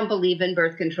 They don't believe in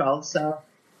birth control, so.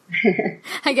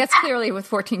 I guess clearly with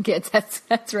 14 kids,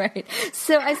 that's right.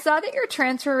 So I saw that your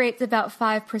transfer rate's about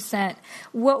 5%.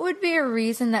 What would be a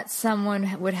reason that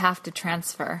someone would have to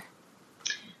transfer?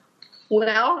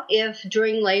 Well, if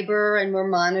during labor and we're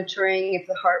monitoring, if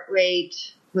the heart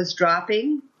rate was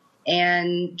dropping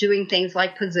and doing things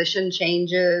like position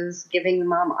changes, giving the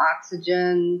mom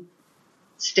oxygen,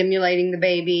 stimulating the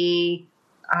baby,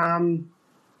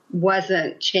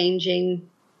 wasn't changing.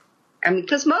 I mean,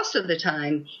 because most of the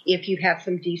time, if you have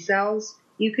some decels,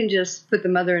 you can just put the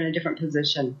mother in a different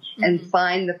position and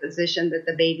find the position that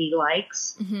the baby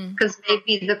likes. Because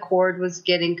maybe the cord was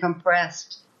getting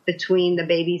compressed between the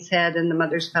baby's head and the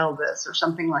mother's pelvis or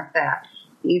something like that.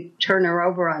 You turn her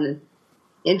over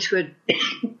into a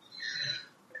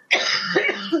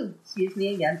excuse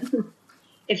me again.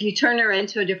 If you turn her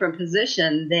into a different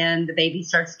position, then the baby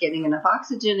starts getting enough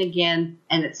oxygen again,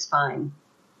 and it's fine.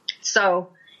 So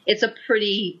it's a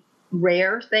pretty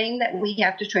rare thing that we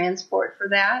have to transport for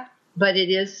that, but it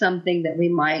is something that we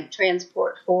might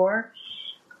transport for.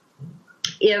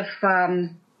 If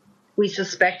we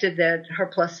suspected that her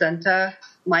placenta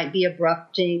might be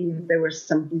abrupting, there was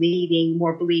some bleeding,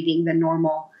 more bleeding than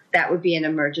normal, that would be an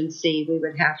emergency. We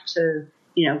would have to,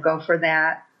 go for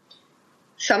that.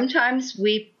 Sometimes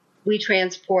we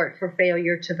transport for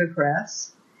failure to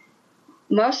progress.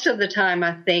 Most of the time,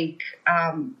 I think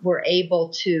we're able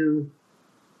to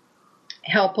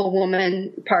help a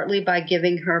woman partly by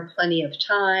giving her plenty of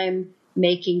time,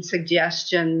 making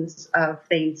suggestions of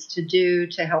things to do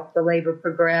to help the labor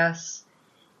progress.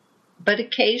 But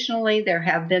occasionally there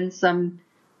have been some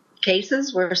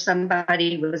cases where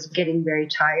somebody was getting very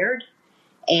tired,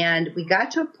 and we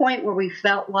got to a point where we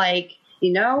felt like,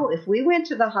 if we went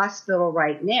to the hospital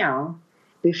right now,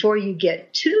 before you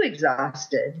get too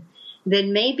exhausted,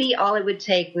 then maybe all it would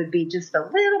take would be just a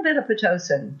little bit of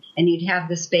Pitocin, and you'd have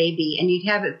this baby, and you'd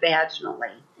have it vaginally.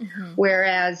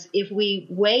 Whereas if we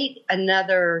wait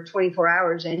another 24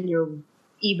 hours and you're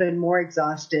even more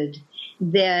exhausted,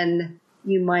 then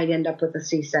you might end up with a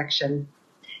C-section.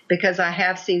 Because I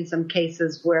have seen some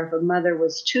cases where if a mother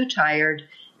was too tired,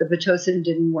 the Pitocin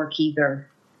didn't work either.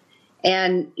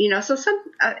 And,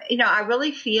 I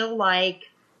really feel like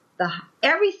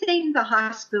everything the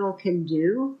hospital can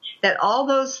do, that all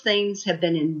those things have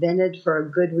been invented for a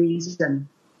good reason.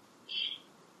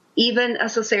 Even a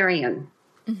cesarean.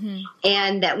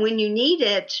 And that when you need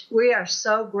it, we are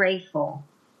so grateful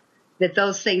that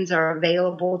those things are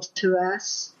available to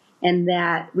us and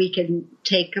that we can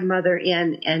take a mother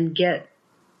in and get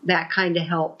that kind of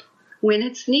help when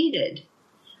it's needed.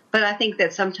 But I think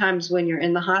that sometimes when you're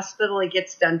in the hospital, it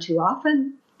gets done too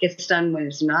often, gets done when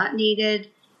it's not needed,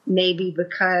 maybe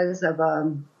because of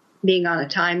being on a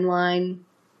timeline.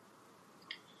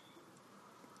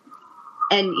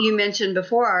 And you mentioned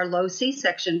before our low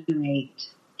C-section rate.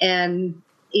 And,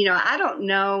 I don't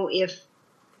know if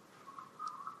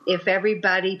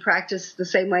everybody practiced the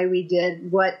same way we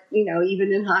did,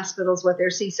 even in hospitals, what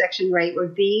their C-section rate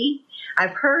would be.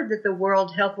 I've heard that the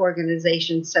World Health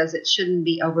Organization says it shouldn't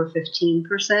be over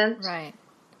 15%. Right.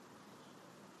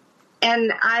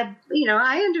 And I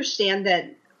understand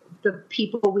that the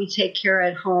people we take care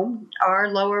at home are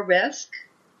lower risk.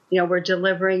 We're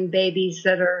delivering babies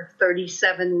that are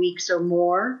 37 weeks or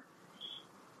more.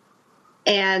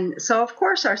 And so, of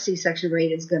course, our C-section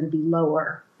rate is going to be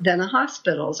lower than a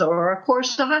hospital's, or, of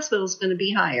course, the hospital is going to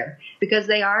be higher because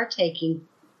they are taking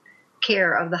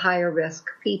care of the higher risk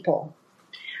people.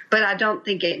 But I don't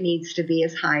think it needs to be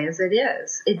as high as it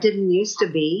is. It didn't used to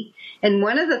be. And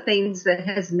one of the things that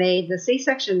has made the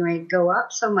C-section rate go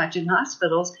up so much in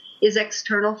hospitals is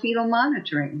external fetal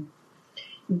monitoring.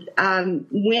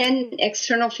 When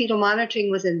external fetal monitoring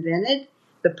was invented,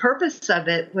 the purpose of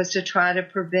it was to try to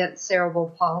prevent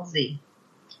cerebral palsy,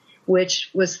 which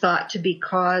was thought to be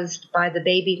caused by the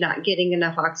baby not getting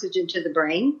enough oxygen to the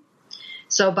brain.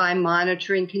 So by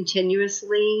monitoring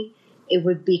continuously, it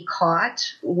would be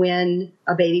caught when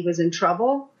a baby was in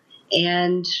trouble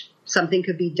and something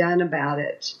could be done about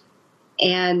it.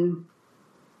 And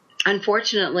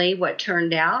unfortunately, what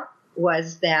turned out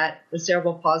was that the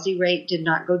cerebral palsy rate did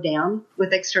not go down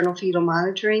with external fetal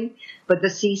monitoring, but the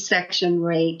C-section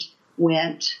rate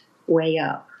went way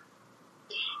up.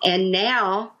 And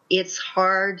now it's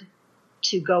hard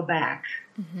to go back.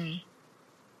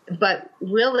 But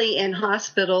really in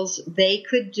hospitals, they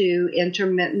could do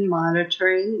intermittent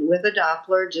monitoring with a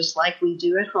Doppler just like we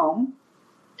do at home.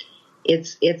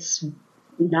 It's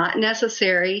not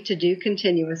necessary to do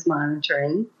continuous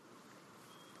monitoring.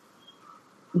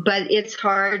 But it's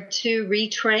hard to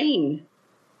retrain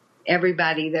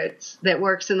everybody that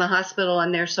works in the hospital,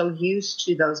 and they're so used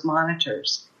to those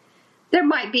monitors. There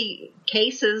might be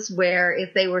cases where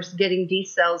if they were getting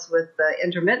decels with the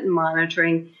intermittent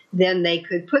monitoring, then they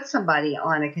could put somebody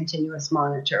on a continuous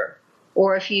monitor.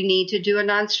 Or if you need to do a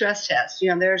non-stress test,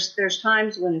 there's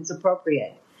times when it's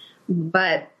appropriate.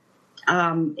 But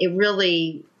it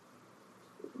really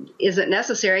isn't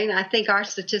necessary, and I think our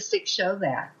statistics show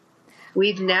that.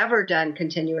 We've never done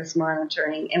continuous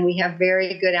monitoring, and we have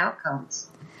very good outcomes.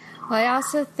 Well, I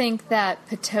also think that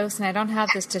Pitocin, I don't have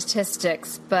the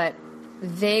statistics, but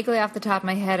vaguely off the top of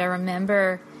my head, I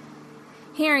remember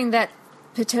hearing that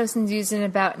Pitocin's used in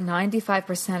about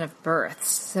 95% of births.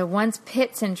 So once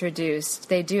PIT's introduced,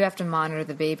 they do have to monitor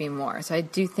the baby more. So I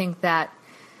do think that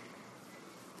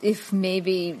if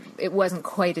maybe it wasn't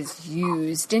quite as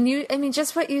used. And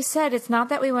just what you said, it's not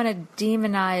that we want to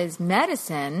demonize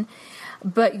medicine,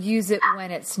 but use it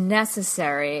when it's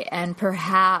necessary, and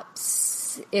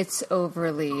perhaps it's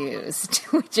overly used,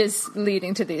 which is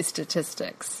leading to these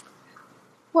statistics.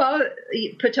 Well,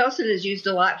 Pitocin is used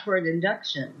a lot for an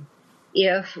induction.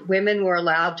 If women were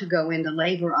allowed to go into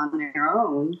labor on their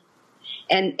own,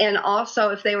 and also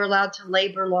if they were allowed to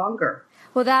labor longer.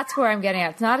 Well, that's where I'm getting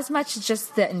at. It's not as much as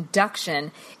just the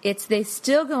induction. It's they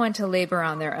still go into labor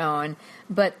on their own,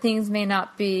 but things may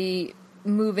not be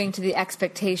moving to the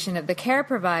expectation of the care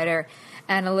provider,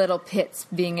 and a little PIT's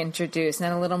being introduced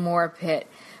and a little more PIT.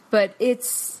 But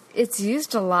it's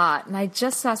used a lot, and I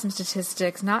just saw some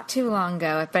statistics not too long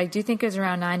ago, but I do think it was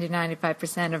around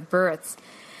 90-95% of births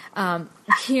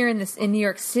here in New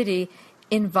York City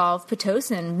involve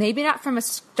Pitocin. Maybe not from a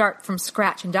start from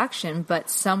scratch induction, but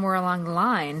somewhere along the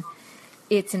line,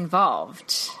 it's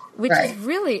involved, which is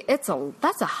really that's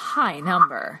a high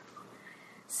number.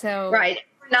 So right,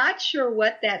 we're not sure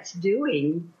what that's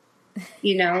doing.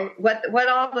 What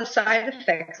all the side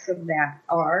effects of that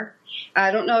are.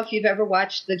 I don't know if you've ever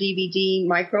watched the DVD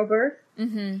Microbirth.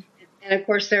 Mm-hmm. And of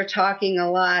course, they're talking a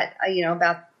lot,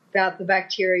 about the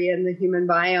bacteria in the human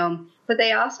biome, but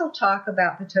they also talk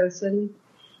about Pitocin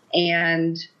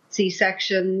and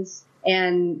C-sections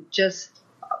and just,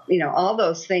 all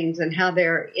those things and how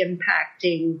they're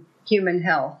impacting human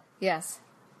health. Yes.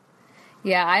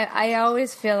 Yeah, I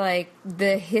always feel like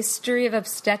the history of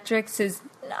obstetrics is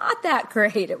not that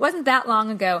great. It wasn't that long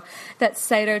ago that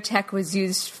Cytotec was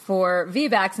used for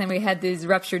VBACs, and we had these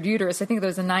ruptured uterus. I think it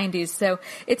was the 90s. So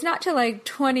it's not till like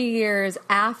 20 years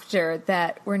after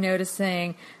that we're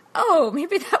noticing, oh,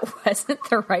 maybe that wasn't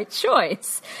the right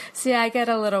choice. So yeah, I get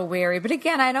a little wary. But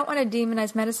again, I don't want to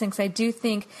demonize medicine because I do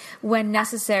think when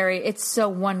necessary, it's so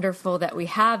wonderful that we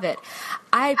have it.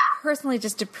 I personally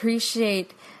just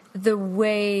appreciate the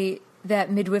way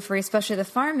that midwifery, especially the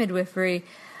farm midwifery,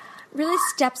 really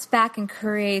steps back and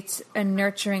creates a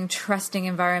nurturing, trusting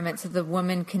environment so the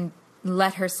woman can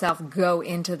let herself go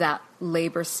into that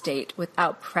labor state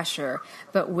without pressure,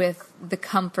 but with the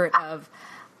comfort of,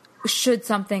 should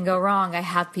something go wrong, I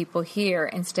have people here,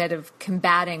 instead of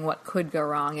combating what could go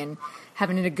wrong and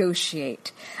having to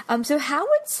negotiate. So how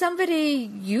would somebody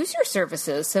use your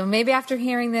services? So maybe after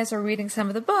hearing this or reading some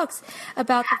of the books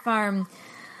about the farm,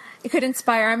 it could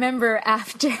inspire. I remember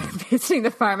after visiting the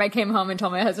farm, I came home and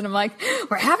told my husband, I'm like,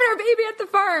 we're having our baby at the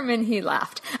farm. And he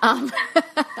laughed.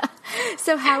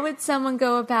 So how would someone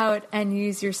go about and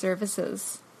use your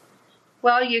services?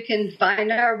 Well, you can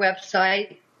find our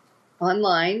website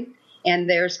online, and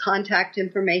there's contact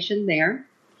information there.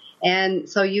 And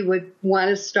so you would want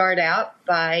to start out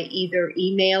by either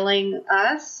emailing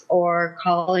us or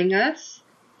calling us.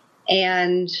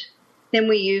 And then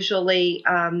we usually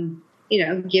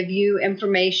give you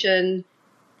information.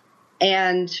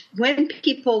 And when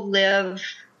people live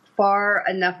far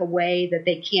enough away that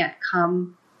they can't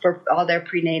come for all their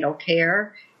prenatal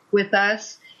care with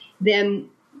us, then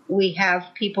we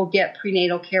have people get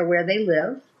prenatal care where they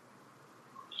live.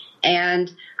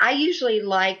 And I usually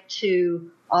like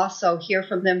to also hear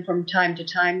from them from time to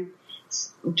time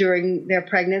during their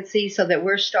pregnancy so that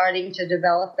we're starting to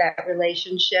develop that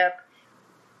relationship.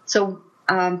 So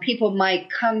people might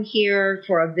come here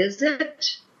for a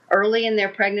visit early in their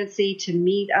pregnancy to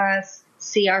meet us,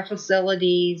 see our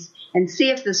facilities, and see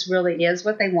if this really is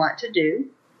what they want to do.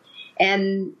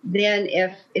 And then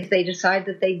if they decide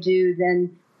that they do,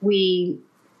 then we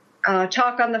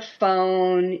talk on the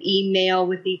phone, email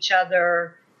with each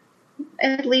other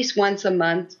at least once a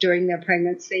month during their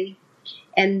pregnancy.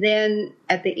 And then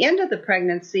at the end of the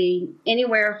pregnancy,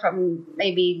 anywhere from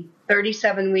maybe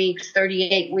 37 weeks,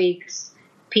 38 weeks,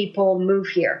 people move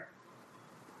here.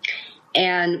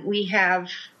 And we have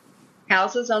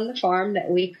houses on the farm that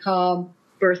we call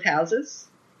birth houses,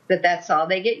 that's all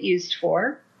they get used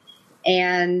for.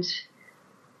 and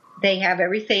they have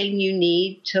everything you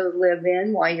need to live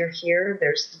in while you're here.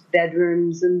 There's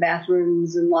bedrooms and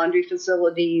bathrooms and laundry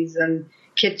facilities and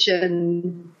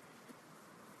kitchen.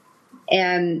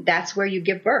 And that's where you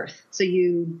give birth. So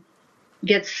you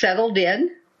get settled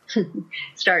in,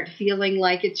 start feeling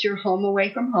like it's your home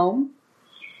away from home,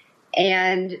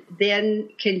 and then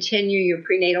continue your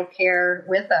prenatal care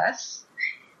with us.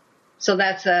 So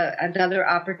that's another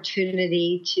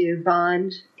opportunity to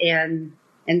bond and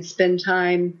spend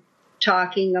time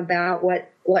talking about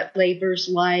what labor's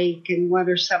like and what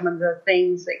are some of the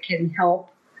things that can help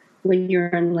when you're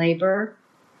in labor.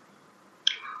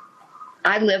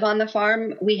 I live on the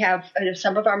farm. We have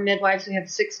some of our midwives. We have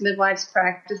 6 midwives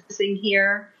practicing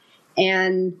here.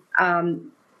 And,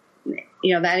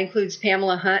 that includes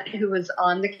Pamela Hunt, who was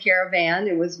on the caravan.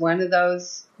 It was one of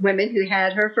those women who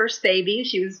had her first baby.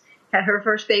 Her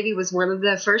first baby was one of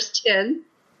the first 10.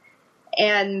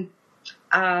 And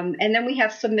then we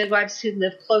have some midwives who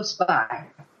live close by.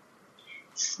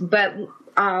 But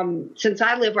since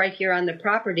I live right here on the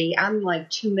property, I'm like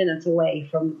 2 minutes away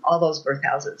from all those birth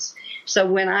houses. So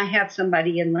when I have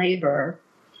somebody in labor,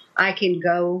 I can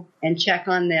go and check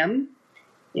on them,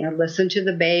 listen to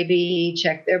the baby,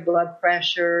 check their blood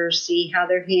pressure, see how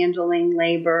they're handling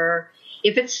labor.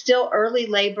 If it's still early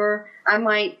labor, I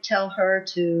might tell her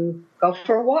to go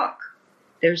for a walk.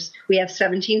 We have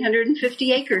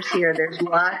 1,750 acres here. There's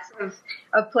lots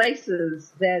of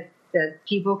places that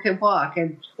people can walk,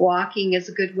 and walking is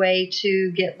a good way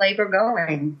to get labor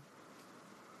going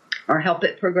or help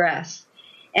it progress.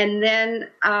 And then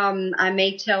I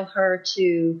may tell her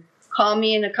to call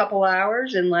me in a couple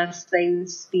hours unless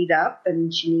things speed up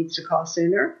and she needs to call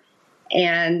sooner.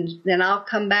 And then I'll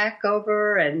come back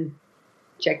over and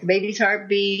check the baby's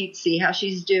heartbeat, see how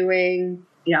she's doing.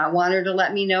 I want her to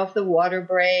let me know if the water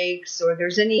breaks or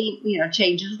there's any,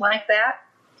 changes like that.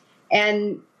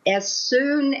 And as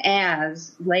soon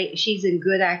as she's in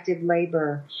good active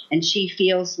labor and she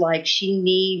feels like she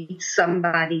needs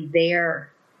somebody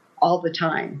there all the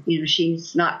time,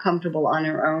 she's not comfortable on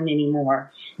her own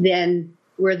anymore, then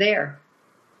we're there.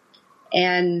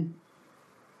 And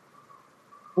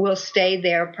we'll stay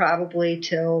there probably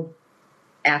till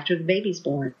after the baby's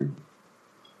born.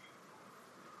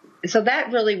 So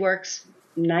that really works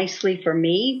nicely for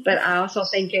me, but I also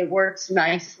think it works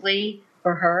nicely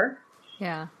for her.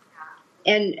 Yeah.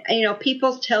 And,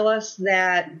 people tell us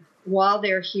that while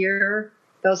they're here,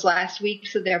 those last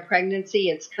weeks of their pregnancy,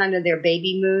 it's kind of their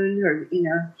baby moon, or,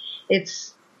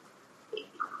 if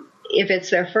it's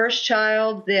their first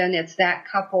child, then it's that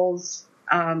couple's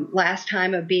last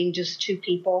time of being just 2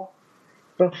 people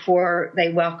before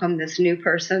they welcome this new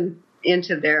person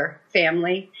into their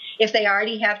family. If they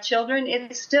already have children,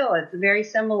 it's very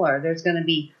similar. There's going to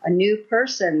be a new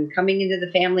person coming into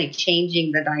the family,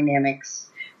 changing the dynamics,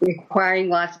 requiring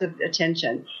lots of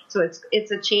attention. So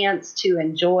it's a chance to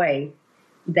enjoy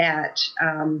that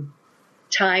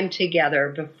time together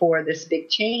before this big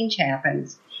change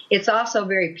happens. It's also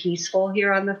very peaceful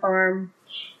here on the farm.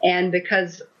 And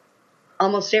because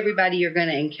almost everybody you're going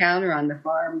to encounter on the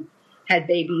farm had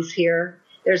babies here,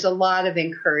 there's a lot of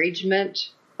encouragement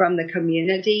from the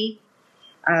community.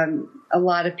 A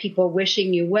lot of people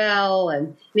wishing you well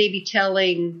and maybe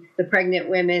telling the pregnant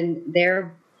women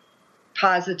their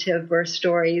positive birth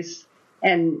stories.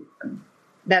 And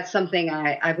that's something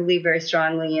I believe very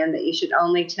strongly in, that you should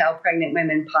only tell pregnant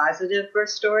women positive birth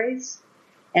stories.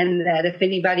 And that if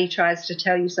anybody tries to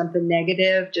tell you something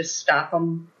negative, just stop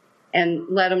them and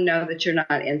let them know that you're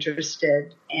not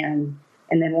interested, and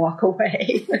then walk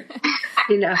away.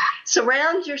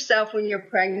 Surround yourself when you're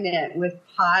pregnant with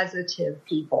positive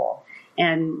people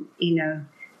and,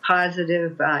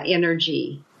 positive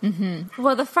energy. Mm-hmm.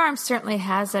 Well, the farm certainly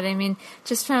has that. I mean,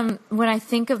 just from when I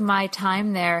think of my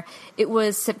time there, it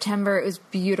was September. It was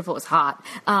beautiful. It was hot.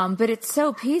 But it's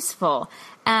so peaceful.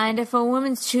 And if a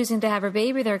woman's choosing to have her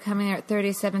baby, they're coming there at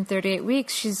 37, 38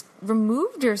 weeks, she's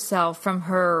removed herself from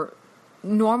her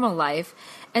normal life.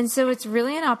 And so it's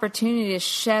really an opportunity to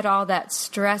shed all that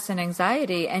stress and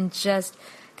anxiety and just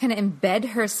kind of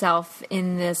embed herself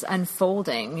in this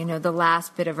unfolding, the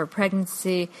last bit of her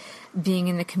pregnancy, being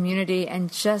in the community,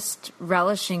 and just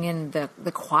relishing in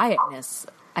the quietness.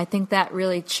 I think that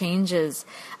really changes.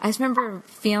 I just remember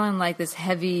feeling like this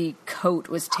heavy coat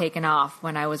was taken off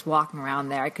when I was walking around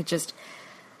there. I could just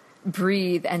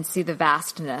breathe and see the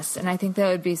vastness. And I think that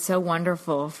would be so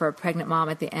wonderful for a pregnant mom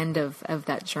at the end of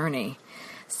that journey.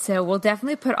 So we'll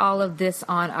definitely put all of this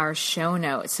on our show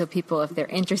notes so people, if they're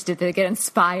interested, they get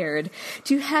inspired.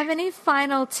 Do you have any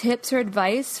final tips or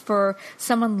advice for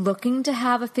someone looking to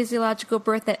have a physiological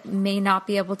birth that may not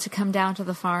be able to come down to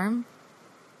the farm?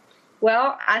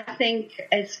 Well, I think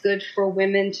it's good for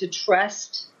women to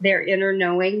trust their inner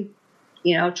knowing,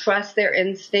 trust their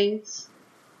instincts,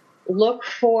 look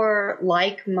for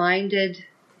like-minded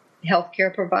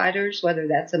healthcare providers, whether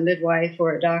that's a midwife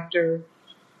or a doctor.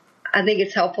 I think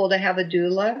it's helpful to have a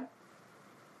doula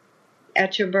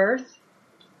at your birth.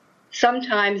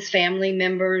 Sometimes family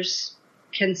members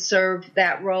can serve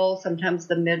that role. Sometimes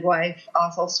the midwife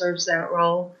also serves that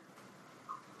role.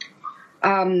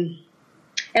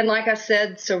 And like I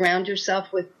said, surround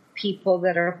yourself with people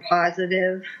that are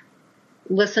positive.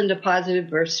 Listen to positive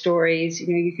birth stories.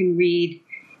 You can read.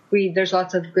 There's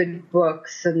lots of good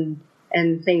books and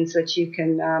things that you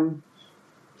can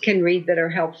read that are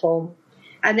helpful.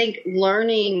 I think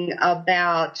learning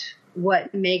about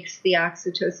what makes the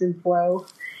oxytocin flow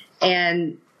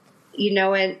and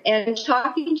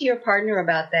talking to your partner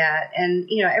about that. And,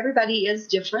 everybody is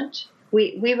different.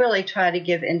 We really try to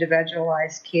give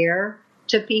individualized care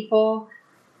to people.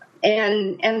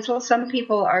 And so some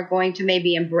people are going to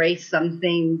maybe embrace some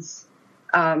things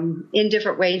in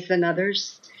different ways than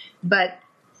others. But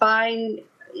find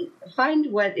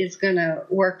what is going to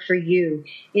work for you.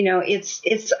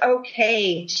 It's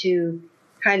okay to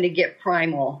kind of get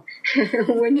primal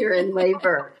when you're in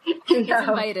labor. It's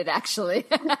invited, actually.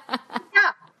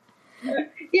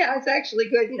 Yeah, it's actually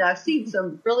good. I've seen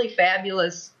some really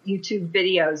fabulous YouTube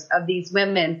videos of these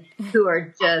women who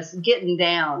are just getting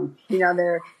down.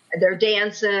 They're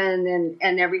dancing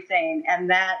and everything,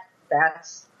 and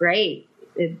that's great.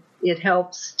 It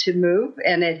helps to move,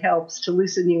 and it helps to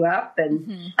loosen you up,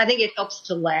 and I think it helps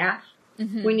to laugh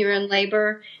when you're in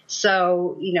labor.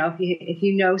 So, if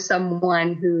you know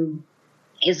someone who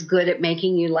is good at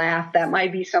making you laugh, that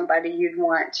might be somebody you'd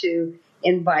want to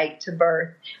invite to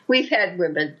birth. We've had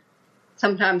women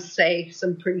sometimes say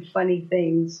some pretty funny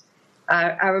things.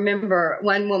 I remember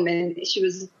one woman,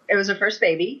 it was her first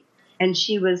baby, and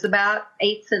she was about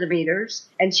 8 centimeters,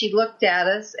 and she looked at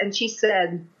us and she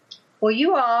said, "Well,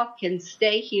 you all can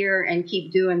stay here and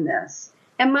keep doing this.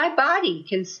 And my body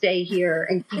can stay here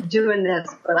and keep doing this,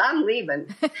 but I'm leaving."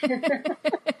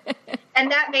 And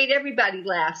that made everybody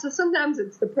laugh. So sometimes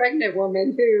it's the pregnant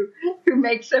woman who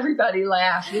makes everybody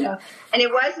laugh, And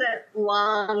it wasn't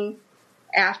long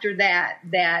after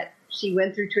that she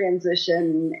went through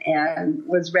transition and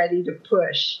was ready to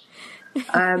push.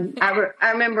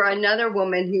 I remember another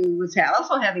woman who was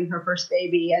also having her first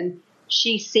baby, and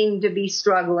she seemed to be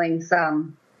struggling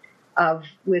some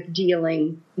with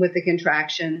dealing with the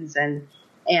contractions and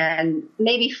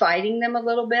maybe fighting them a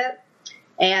little bit.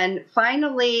 And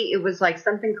finally, it was like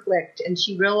something clicked, and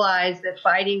she realized that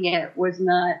fighting it was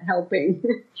not helping.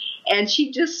 And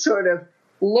she just sort of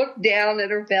looked down at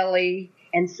her belly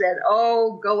and said,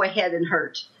 "Oh, go ahead and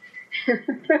hurt."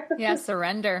 Yeah,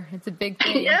 surrender. It's a big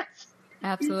thing. Yes.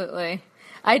 Absolutely.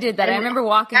 I did that. I remember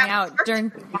walking out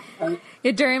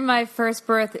during my first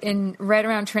birth right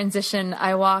around transition.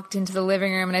 I walked into the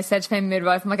living room and I said to my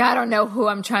midwife, I'm like, "I don't know who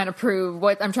I'm trying to prove,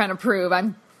 what I'm trying to prove.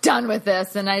 I'm done with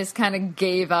this." And I just kind of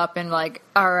gave up and like,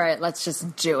 all right, let's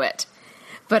just do it.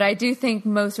 But I do think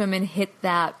most women hit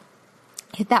that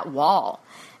wall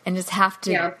and just have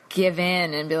to give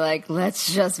in and be like,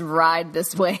 let's just ride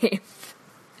this wave.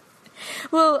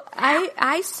 Well,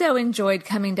 I so enjoyed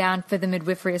coming down for the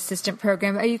midwifery assistant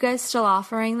program. Are you guys still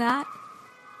offering that?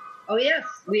 Oh, yes,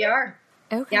 we are.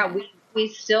 Okay. Yeah, we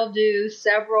still do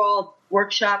several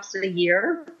workshops a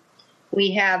year.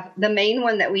 We have the main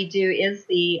one that we do is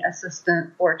the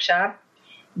assistant workshop,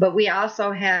 but we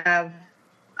also have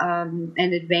an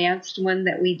advanced one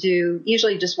that we do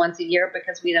usually just once a year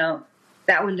because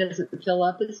that one doesn't fill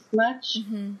up as much.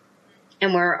 Mm-hmm.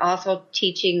 And we're also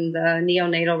teaching the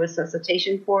neonatal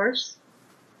resuscitation course.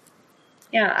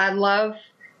 Yeah, I love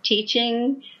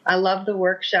teaching. I love the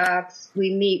workshops.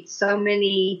 We meet so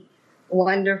many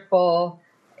wonderful,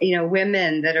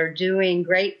 women that are doing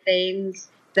great things.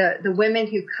 The women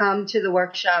who come to the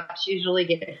workshops usually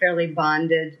get fairly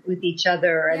bonded with each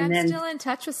other. Yeah, and I'm still in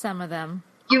touch with some of them.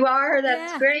 You are?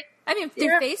 That's great. I mean,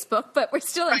 through Facebook, but we're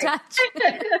still in touch.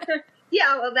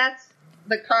 Yeah, well, that's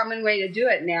the common way to do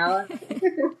it now.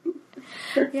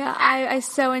 Yeah, I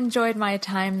so enjoyed my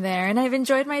time there, and I've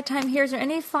enjoyed my time here. Is there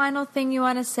any final thing you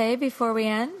want to say before we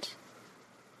end?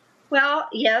 Well,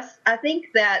 yes. I think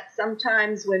that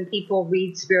sometimes when people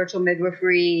read Spiritual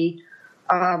Midwifery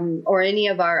or any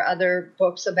of our other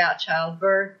books about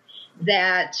childbirth,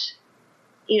 that,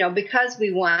 because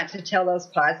we want to tell those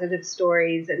positive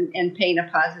stories and paint a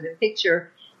positive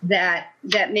picture, that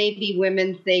maybe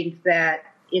women think that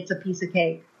it's a piece of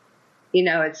cake.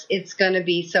 It's going to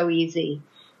be so easy.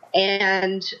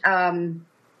 And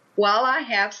while I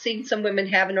have seen some women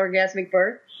have an orgasmic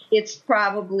birth, it's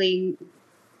probably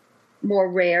more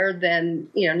rare than,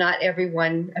 not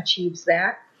everyone achieves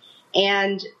that.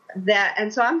 And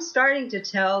so I'm starting to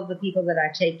tell the people that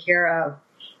I take care of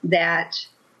that,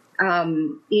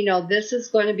 this is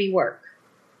going to be work.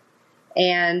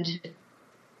 And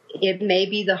it may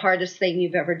be the hardest thing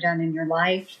you've ever done in your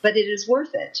life, but it is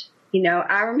worth it.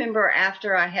 I remember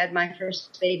after I had my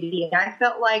first baby, I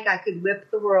felt like I could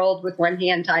whip the world with one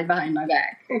hand tied behind my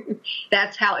back.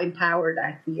 That's how empowered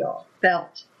I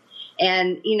felt.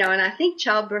 And, and I think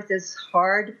childbirth is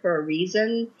hard for a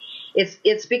reason.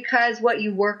 It's because what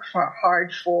you work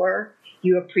hard for,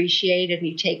 you appreciate and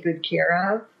you take good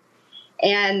care of.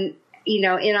 And, in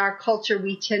our culture,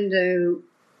 we tend to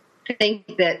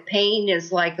think that pain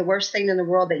is like the worst thing in the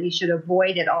world that you should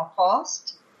avoid at all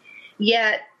costs.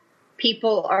 Yet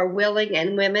people are willing,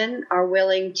 and women are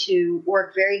willing to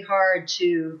work very hard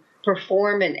to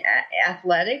perform in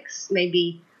athletics,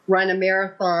 maybe run a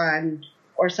marathon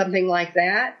or something like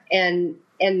that. And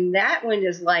that one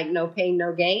is like no pain,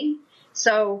 no gain.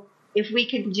 So if we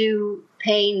can do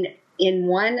pain in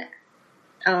one,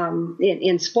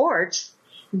 in sports,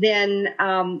 then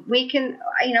we can,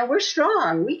 we're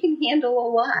strong. We can handle a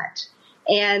lot.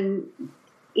 And,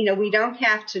 we don't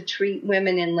have to treat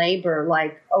women in labor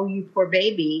like, oh, you poor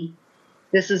baby,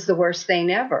 this is the worst thing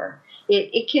ever.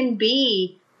 It can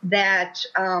be that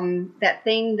that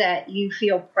thing that you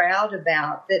feel proud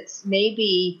about, that's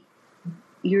maybe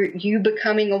you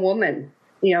becoming a woman.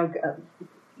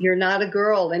 You're not a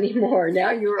girl anymore.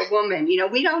 Now you're a woman.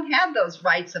 We don't have those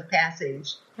rites of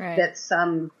passage that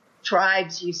some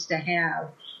tribes used to have.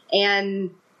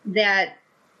 And that,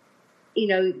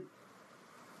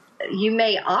 you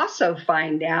may also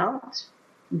find out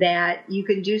that you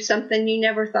can do something you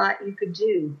never thought you could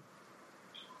do.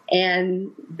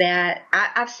 And that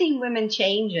I've seen women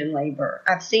change in labor.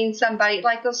 I've seen somebody,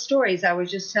 like those stories I was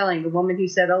just telling, the woman who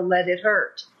said, oh, let it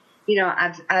hurt.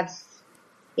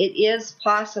 It is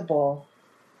possible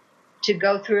to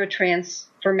go through a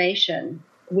transformation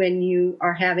when you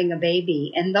are having a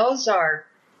baby. And those are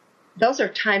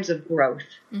times of growth.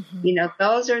 Mm-hmm.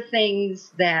 Those are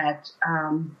things that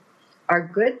are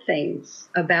good things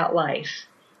about life.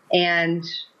 And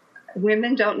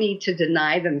women don't need to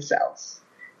deny themselves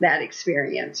that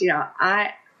experience.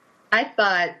 I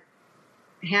thought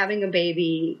having a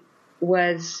baby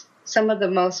was some of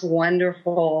the most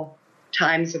wonderful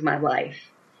times of my life.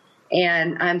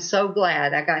 And I'm so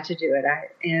glad I got to do it.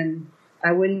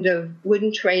 I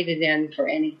wouldn't trade it in for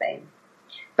anything.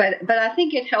 But I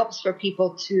think it helps for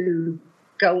people to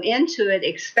go into it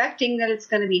expecting that it's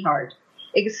going to be hard,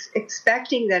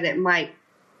 expecting that it might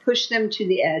push them to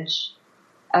the edge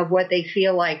of what they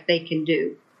feel like they can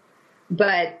do.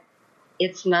 But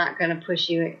it's not going to push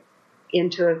you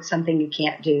into something you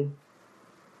can't do.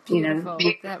 Beautiful.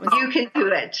 You can do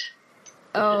it.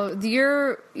 Oh,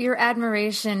 your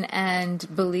admiration and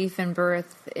belief in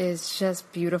birth is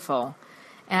just beautiful.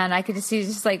 And I could just see,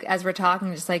 just like as we're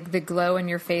talking, just like the glow in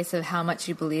your face of how much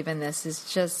you believe in this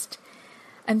is just,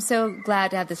 I'm so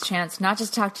glad to have this chance, not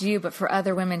just talk to you, but for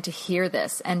other women to hear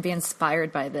this and be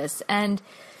inspired by this. And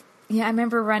yeah, I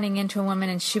remember running into a woman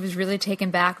and she was really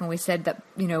taken back when we said that,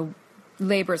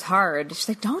 labor's hard. She's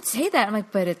like, don't say that. I'm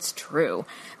like, but it's true.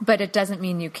 But it doesn't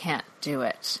mean you can't do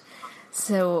it.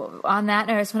 So on that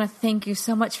note, I just want to thank you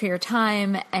so much for your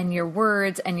time and your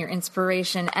words and your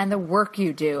inspiration and the work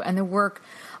you do and the work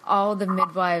all the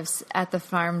midwives at the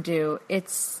farm do.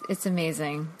 It's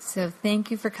amazing. So thank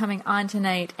you for coming on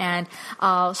tonight, and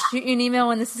I'll shoot you an email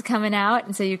when this is coming out,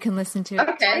 and so you can listen to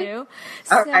it too.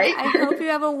 So all right. I hope you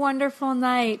have a wonderful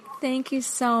night. Thank you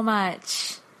so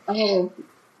much. Oh,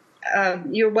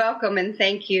 you're welcome, and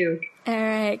thank you. All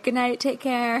right. Good night. Take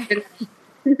care.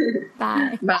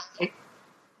 Bye. Bye.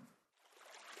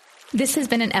 This has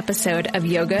been an episode of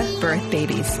Yoga Birth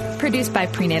Babies, produced by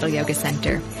Prenatal Yoga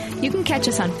Center. You can catch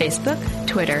us on Facebook,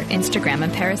 Twitter, Instagram,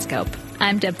 and Periscope.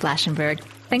 I'm Deb Flashenberg.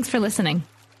 Thanks for listening.